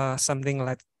have something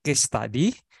like case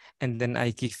study, and then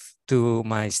I give to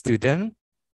my student,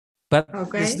 but the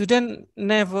Okay. student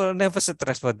never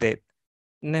stress for that,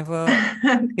 never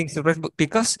think stress,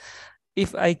 because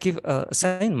if I give a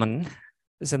assignment,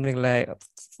 something like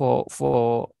for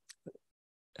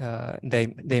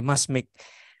they must make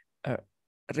a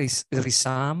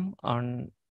resume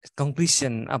on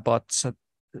conclusion about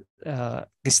the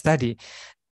study.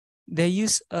 They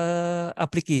use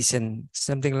application,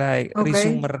 something like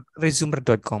Okay.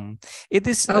 resumer.com. It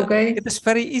Okay. is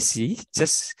very easy,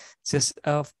 just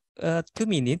 2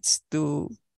 minutes to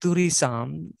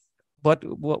resume what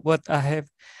I have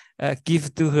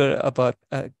give to her about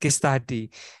case study.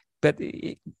 But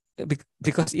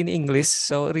because in English,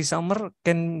 so resumer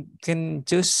can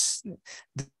choose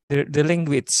the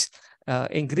language,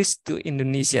 English to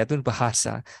Indonesia to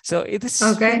bahasa. So it is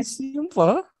very Okay.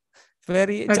 simple,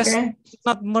 very just Okay.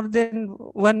 not more than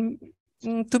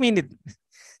 2 minutes.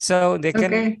 So they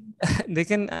can Okay. they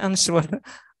can answer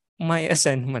my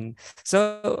assignment.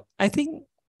 So I think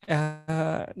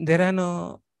there are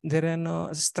no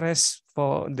stress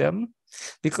for them,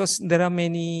 because there are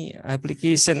many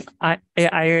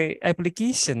AI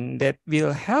application that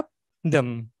will help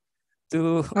them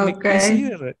to make Okay.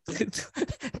 easier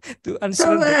to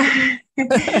answer So,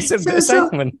 the answer the so, so,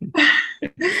 assignment.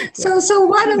 Yeah. so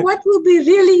what will be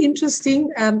really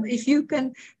interesting, if you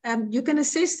can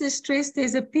assess the stress.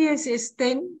 There's a PSS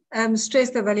 10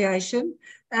 stress evaluation.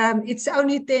 It's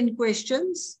only 10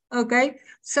 questions. Okay.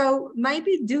 So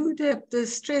maybe do the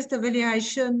stress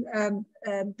evaluation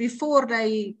before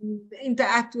they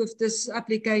interact with this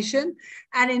application.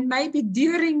 And then maybe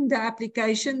during the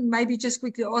application, maybe just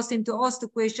quickly ask them to ask the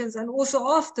questions, and also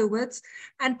afterwards,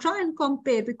 and try and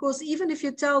compare. Because even if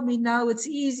you tell me now it's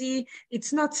easy,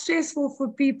 it's not stressful for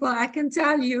people, I can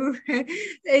tell you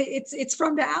it's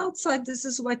from the outside, this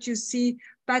is what you see.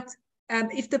 But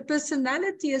if the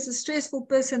personality is a stressful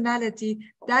personality,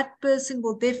 that person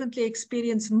will definitely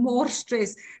experience more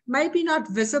stress. Maybe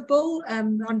not visible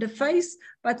on the face,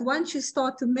 but once you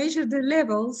start to measure the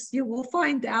levels, you will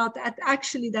find out that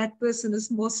actually that person is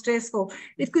more stressful.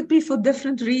 It could be for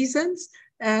different reasons.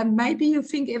 Maybe you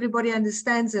think everybody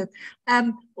understands it.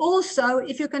 Also,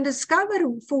 if you can discover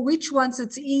for which ones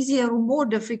it's easier or more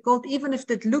difficult, even if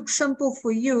it looks simple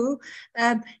for you,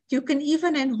 you can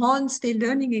even enhance their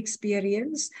learning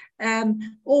experience,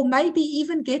 or maybe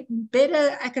even get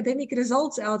better academic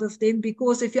results out of them,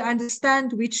 because if you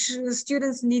understand which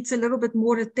students needs a little bit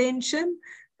more attention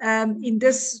in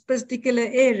this particular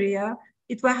area,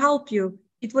 it will help you.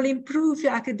 It will improve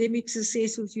your academic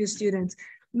success with your students.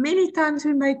 Many times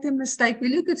we make the mistake. We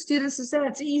look at students and say,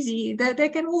 it's easy, they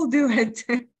can all do it.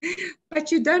 But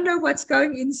you don't know what's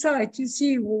going inside. You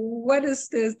see, what is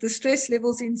the stress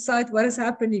levels inside, what is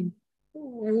happening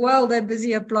while they're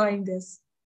busy applying this.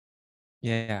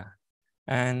 Yeah.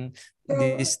 And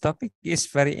this topic is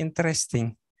very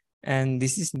interesting. And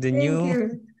this is the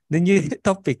new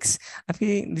topics. I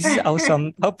think this is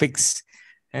awesome topics.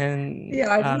 And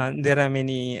there are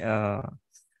many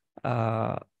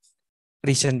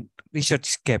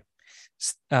research gap.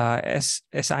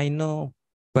 As I know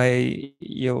by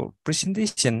your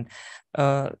presentation,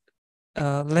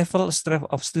 level stress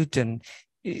of student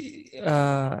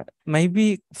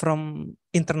maybe from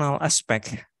internal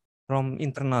aspect, from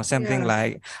internal something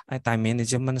like time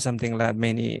management, something like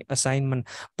many assignment.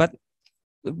 But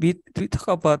we talk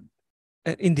about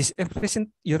in this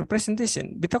your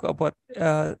presentation, we talk about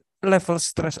level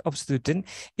stress of student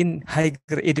in higher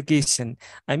education.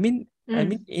 I mean,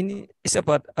 it's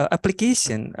about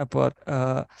application, about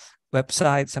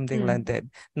website, something like that.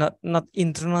 Not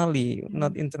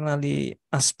internally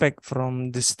aspect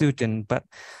from the student, but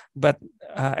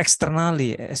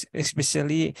externally,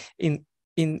 especially in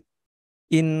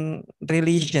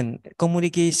relation,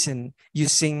 communication,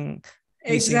 using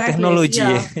technology,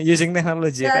 using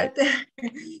technology, right?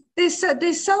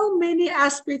 There's so many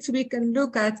aspects we can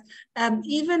look at.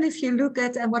 Even if you look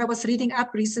at what I was reading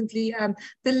up recently,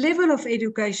 the level of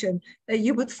education,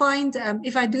 you would find,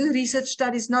 if I do research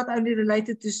studies not only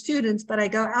related to students, but I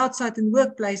go outside in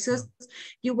workplaces,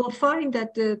 you will find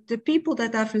that the people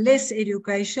that have less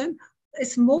education,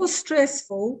 it's more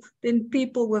stressful than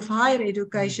people with higher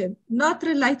education, not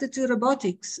related to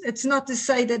robotics. It's not to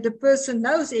say that the person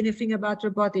knows anything about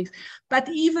robotics, but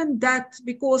even that,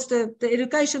 because the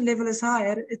education level is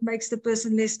higher, it makes the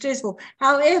person less stressful.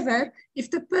 However,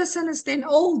 if the person is then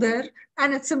older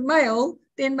and it's a male,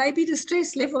 then maybe the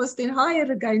stress level is then higher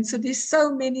again. So there's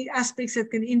so many aspects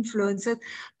that can influence it.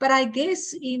 But I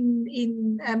guess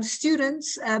in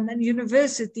students and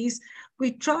universities,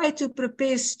 we try to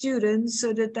prepare students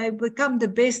so that they become the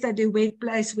best at the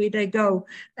workplace where they go,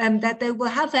 and that they will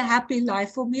have a happy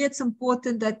life. For me, it's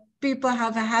important that people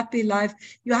have a happy life.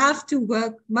 You have to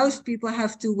work. Most people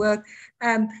have to work,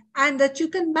 and that you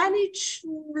can manage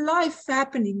life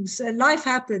happenings. Life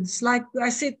happens. Like I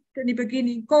said in the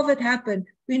beginning, COVID happened.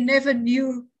 We never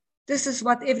knew this is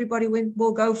what everybody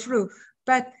will go through.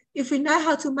 But if we know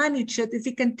how to manage it, if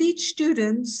we can teach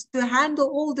students to handle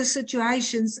all the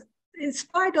situations, in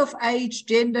spite of age,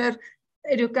 gender,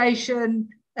 education,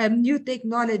 new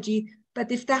technology,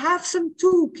 but if they have some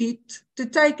toolkit to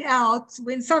take out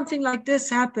when something like this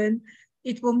happens,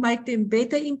 it will make them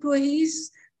better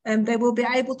employees, and they will be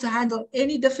able to handle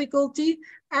any difficulty,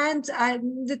 and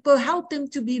it will help them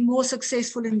to be more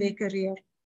successful in their career.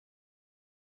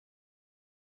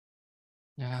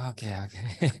 Okay. Yeah. Okay.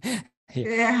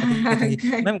 Okay.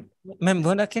 Ma'am,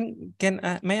 Wonda,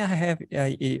 may I have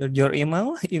your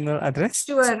email address?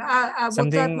 Sure, I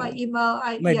will type my email.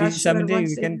 Maybe someday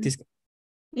we can discuss.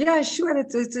 Yeah, sure.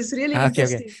 It is really Okay.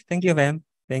 interesting. Thank you, ma'am.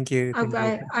 Thank you.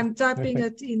 Okay, I'm typing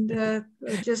it in the,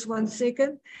 just 1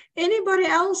 second. Anybody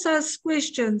else has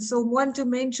questions or want to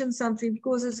mention something,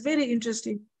 because it's very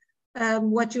interesting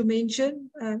what you mentioned.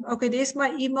 Okay, there's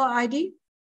my email ID.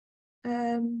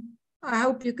 I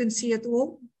hope you can see it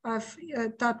all. I've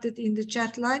typed it in the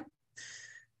chat line.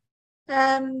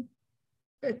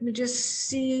 Let me just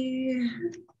see.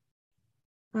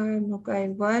 Okay,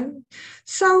 one.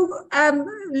 So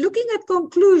looking at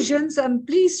conclusions,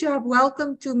 please, you are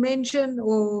welcome to mention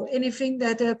or anything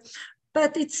that,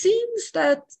 but it seems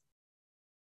that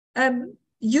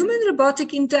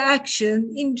human-robotic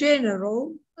interaction in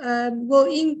general will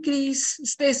increase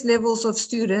stress levels of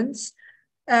students.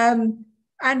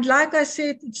 And like I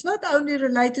said, it's not only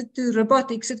related to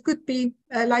robotics. It could be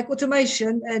like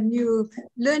automation, a new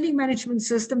learning management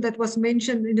system that was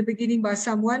mentioned in the beginning by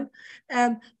someone.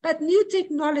 But new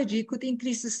technology could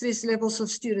increase the stress levels of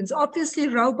students. Obviously,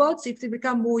 robots, if they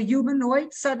become more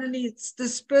humanoid, suddenly it's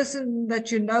this person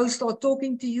that you know start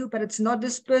talking to you, but it's not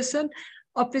this person.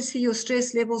 Obviously, your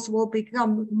stress levels will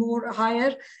become more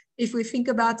higher. If we think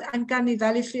about uncanny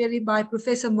valley theory by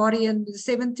Professor Mori in the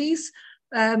 70s,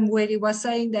 where he was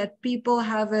saying that people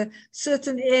have a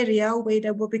certain area where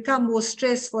they will become more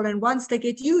stressful, and once they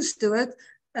get used to it,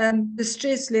 the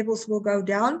stress levels will go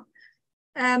down.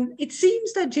 It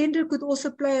seems that gender could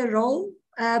also play a role.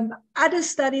 Other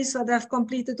studies that I've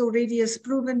completed already has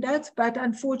proven that, but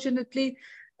unfortunately,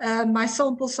 my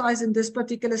sample size in this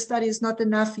particular study is not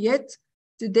enough yet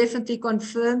to definitely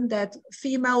confirm that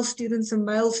female students and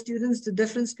male students, the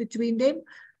difference between them.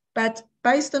 But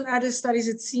based on other studies,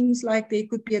 it seems like there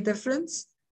could be a difference.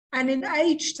 And in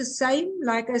age, the same.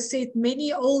 Like I said,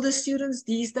 many older students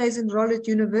these days enroll at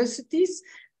universities.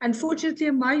 Unfortunately,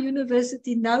 in my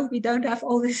university now, we don't have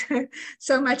all this,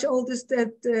 so much older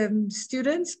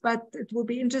students, but it will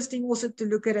be interesting also to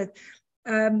look at it.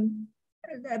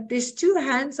 There's two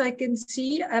hands I can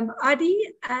see,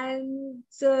 Adi and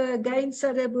again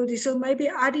Satya Budi. So maybe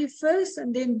Adi first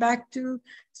and then back to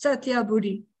Satya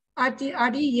Budi.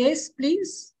 Adi, yes,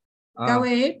 please. Go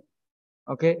ahead.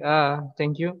 Okay,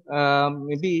 thank you.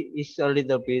 Maybe it's a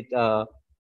little bit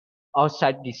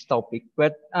outside this topic,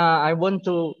 but I want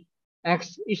to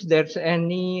ask if there's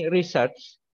any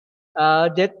research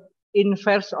that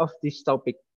inverse of this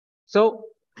topic. So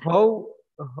how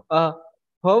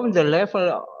the level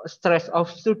of stress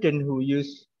of students who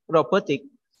use robotic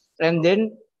and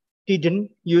then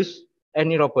didn't use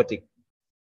any robotic.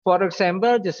 For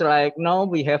example, just like now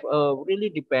we have a really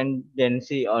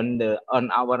dependency on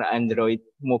our Android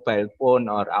mobile phone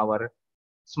or our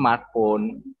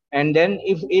smartphone, and then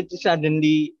if it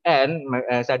suddenly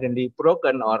suddenly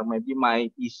broken, or maybe my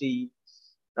PC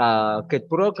get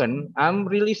broken, I'm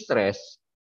really stressed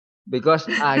because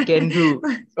I can do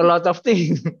a lot of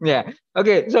things. Yeah.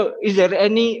 Okay. So is there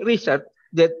any research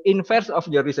that inverse of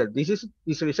your research?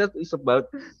 This research is about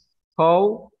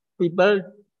how people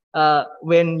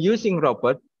when using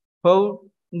robot, how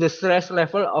the stress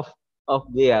level of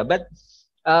their. But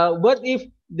what if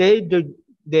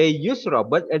they use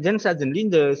robot and then suddenly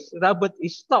the robot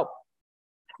is stopped,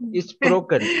 it's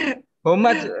broken? How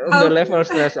much the level of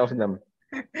stress of them?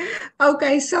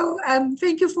 Okay, so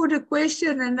thank you for the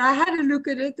question, and I had a look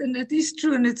at it, and it is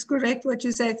true and it's correct what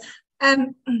you said.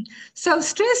 So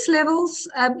stress levels,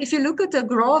 if you look at the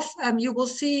graph, you will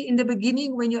see in the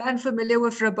beginning when you're unfamiliar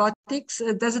with robotics,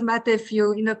 it doesn't matter if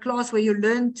you're in a class where you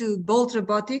learn to build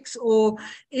robotics, or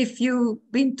if you've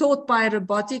been taught by a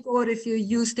robotic, or if you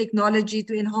use technology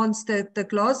to enhance the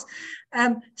class,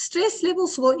 stress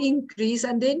levels will increase,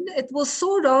 and then it will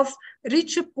sort of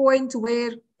reach a point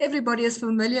where everybody is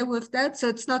familiar with that. So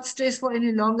it's not stressful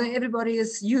any longer. Everybody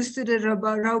is used to the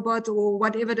robot or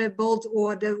whatever they built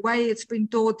or the way it's been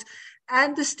taught.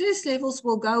 And the stress levels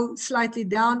will go slightly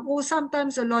down or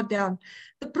sometimes a lot down.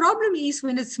 The problem is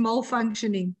when it's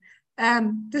malfunctioning.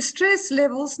 The stress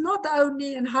levels, not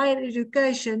only in higher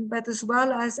education, but as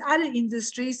well as other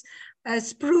industries,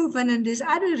 as proven, and there's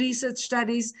other research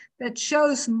studies that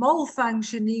shows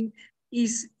malfunctioning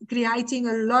is creating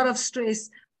a lot of stress,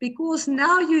 because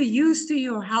now you're used to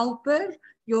your helper,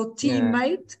 your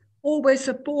teammate, always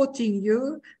supporting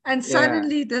you, and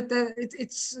suddenly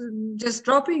it's just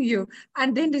dropping you.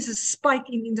 And then there's a spike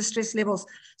in the stress levels.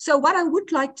 So what I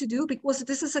would like to do, because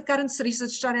this is a current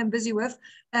research study I'm busy with,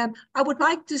 I would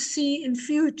like to see in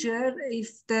future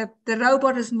if the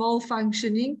robot is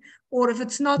malfunctioning, or if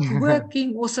it's not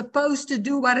working or supposed to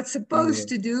do what it's supposed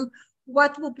to do,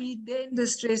 what will be then the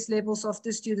stress levels of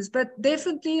the students. But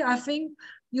definitely, I think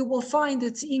you will find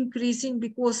it's increasing,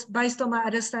 because based on my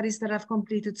other studies that I've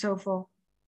completed so far.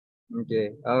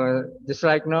 Okay. Just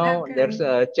like now, there's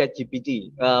a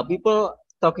ChatGPT. People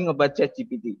talking about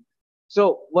ChatGPT.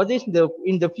 So what is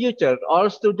in the future, all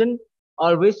students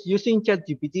always using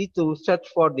ChatGPT to search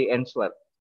for the answer.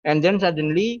 And then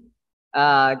suddenly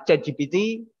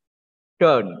ChatGPT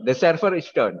done, the server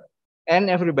is done, and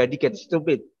everybody gets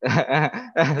stupid.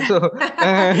 So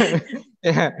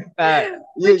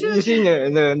using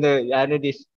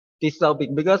this topic,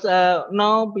 because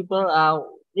now people are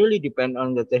really depend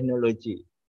on the technology,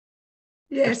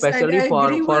 especially I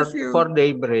for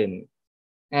their brain.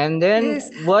 And then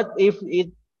what if it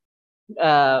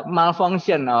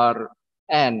malfunction or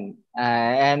and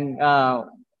how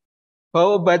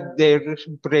about their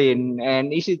brain,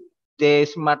 and is it they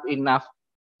smart enough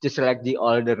just like the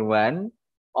older one,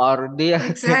 or they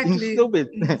are getting stupid?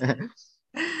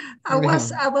 I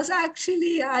was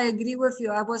actually, I agree with you.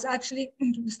 I was actually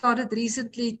started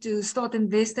recently to start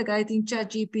investigating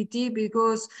ChatGPT,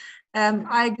 because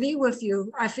I agree with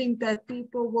you. I think that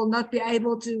people will not be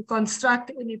able to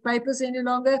construct any papers any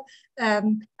longer,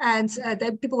 and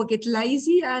that people will get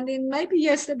lazy, and then maybe,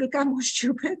 yes, they become more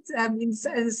stupid in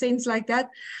a sense like that.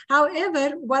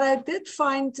 However, what I did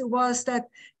find was that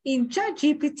in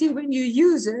ChatGPT, when you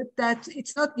use it, that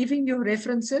it's not giving you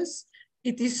references.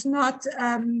 It is not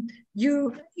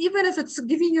even if it's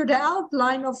giving you the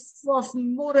outline of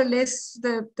more or less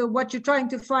the what you're trying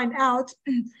to find out,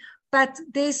 but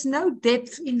there's no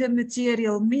depth in the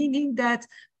material, meaning that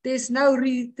there's no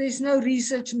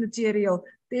research material.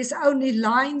 There's only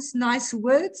lines, nice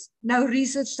words, no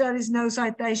research studies, no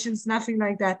citations, nothing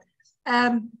like that.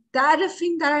 The other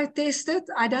thing that I tested,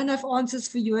 I don't have answers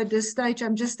for you at this stage.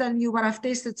 I'm just telling you what I've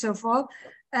tested so far.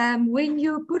 When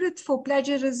you put it for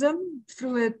plagiarism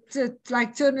through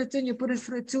like Turnitin, you put it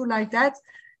through a tool like that,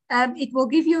 it will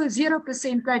give you a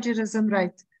 0% plagiarism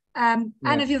rate. And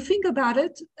if you think about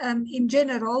it, in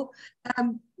general,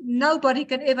 nobody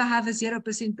can ever have a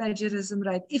 0% plagiarism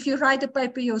rate. If you write a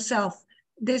paper yourself,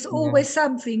 there's always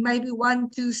something, maybe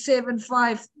 1, 2, 7,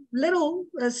 5,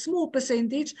 a small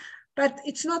percentage, but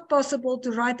it's not possible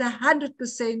to write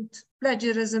 100%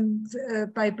 plagiarism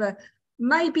paper.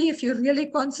 Maybe if you really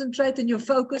concentrate and your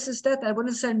focus is that, I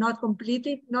wouldn't say not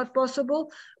completely, not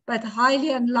possible, but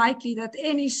highly unlikely that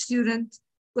any student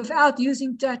without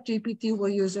using ChatGPT will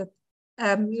use it.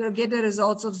 You'll get the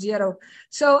results of 0.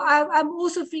 So I'm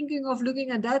also thinking of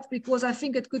looking at that because I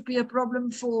think it could be a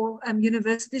problem for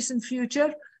universities in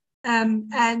future.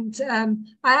 I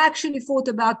actually thought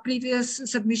about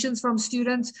previous submissions from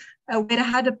students where I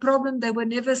had a problem. They were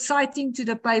never citing to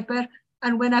the paper.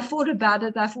 And when I thought about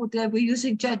it, I thought they were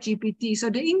using ChatGPT.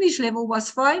 So the English level was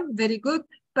fine, very good,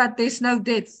 but there's no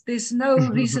depth. There's no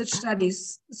research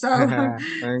studies. So,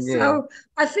 so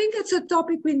I think it's a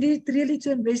topic we need really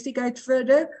to investigate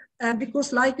further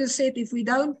because like you said, if we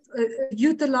don't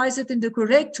utilize it in the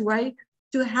correct way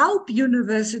to help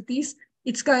universities,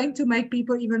 it's going to make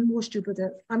people even more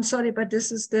stupider. I'm sorry, but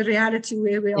this is the reality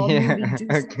where we are moving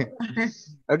to. Okay.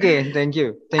 Okay, thank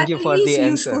you. Thank you for the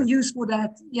answer. Use for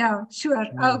that. Yeah, sure.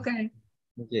 Okay.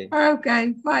 Okay.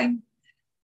 Okay, fine.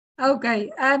 Okay.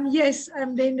 Yes,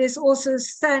 and then there's also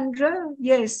Sandra.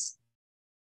 Yes.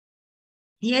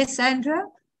 Yes, Sandra.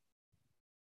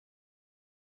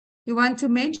 You want to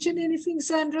mention anything,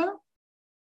 Sandra?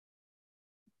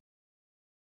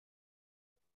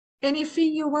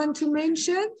 Anything you want to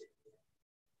mention?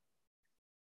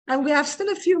 And we have still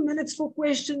a few minutes for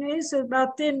questionnaires,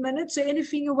 about 10 minutes. So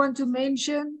anything you want to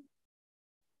mention?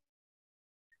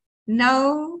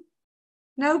 No?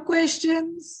 No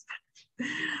questions?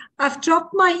 I've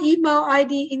dropped my email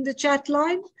ID in the chat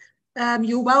line.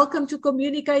 You're welcome to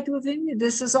communicate with him.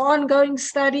 This is an ongoing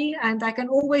study, and I can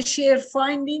always share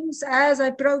findings as I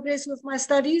progress with my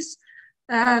studies.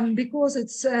 Because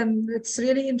it's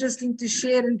really interesting to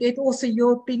share and get also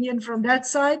your opinion from that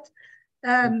side.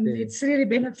 It's really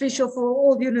beneficial for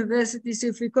all universities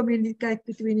if we communicate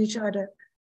between each other.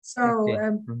 So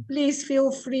please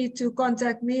feel free to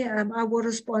contact me. I will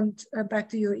respond back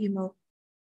to your email.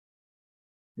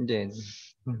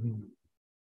 Yes.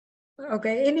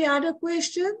 Okay, any other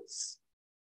questions?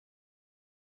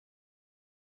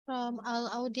 From our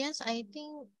audience, I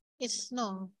think it's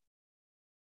no.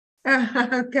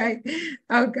 Okay,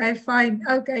 fine.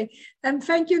 Okay, and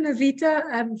thank you, Novita,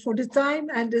 for the time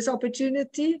and this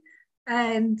opportunity.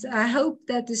 And I hope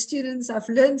that the students have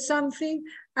learned something,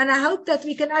 and I hope that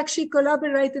we can actually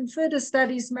collaborate in further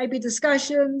studies, maybe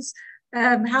discussions,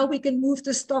 how we can move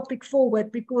this topic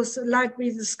forward, because like we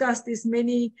discussed, there's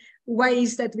many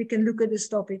ways that we can look at this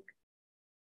topic.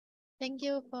 Thank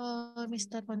you for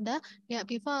Mr. Wonda. Yeah,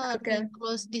 before we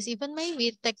close this event, may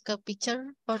we take a picture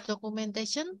for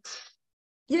documentation?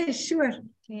 Yes, sure.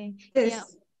 Okay. Yes. Yeah.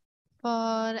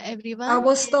 For everyone. I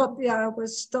will stop. Yeah, I will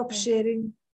stop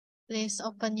sharing. Please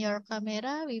open your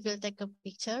camera. We will take a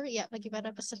picture. Ya, bagi para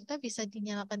peserta bisa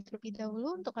dinyalakan terlebih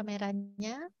dahulu untuk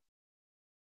kameranya.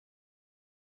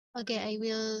 Okay, I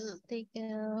will take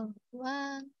 1,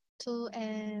 2,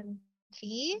 and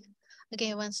 3.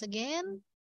 Okay, once again.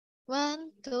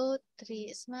 1, 2,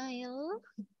 3, smile.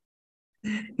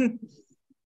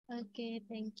 Okay,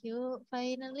 thank you.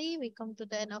 Finally, we come to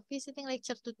the end of visiting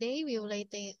lecture today. We would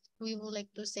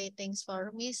like to say thanks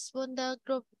for Miss Wonda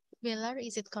Grobbelaar.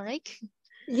 Is it correct?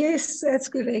 Yes, that's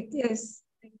correct. Yes.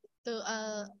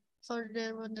 For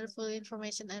the wonderful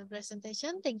information and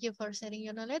presentation. Thank you for sharing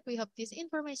your knowledge. We hope this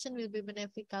information will be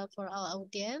beneficial for our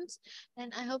audience.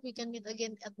 And I hope we can meet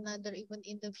again at another event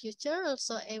in the future.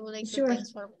 Also, I would like to thank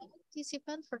for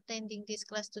participants for attending this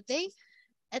class today.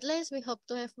 At least we hope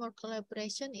to have more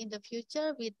collaboration in the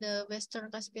future with the Western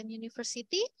Caspian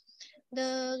University.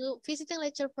 The visiting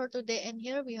lecture for today and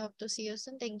here. We hope to see you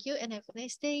soon. Thank you and have a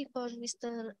nice day for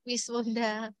Miss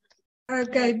Wonda.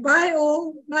 Okay, bye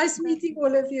all. Nice meeting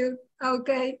all of you.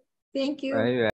 Okay, thank you. Bye.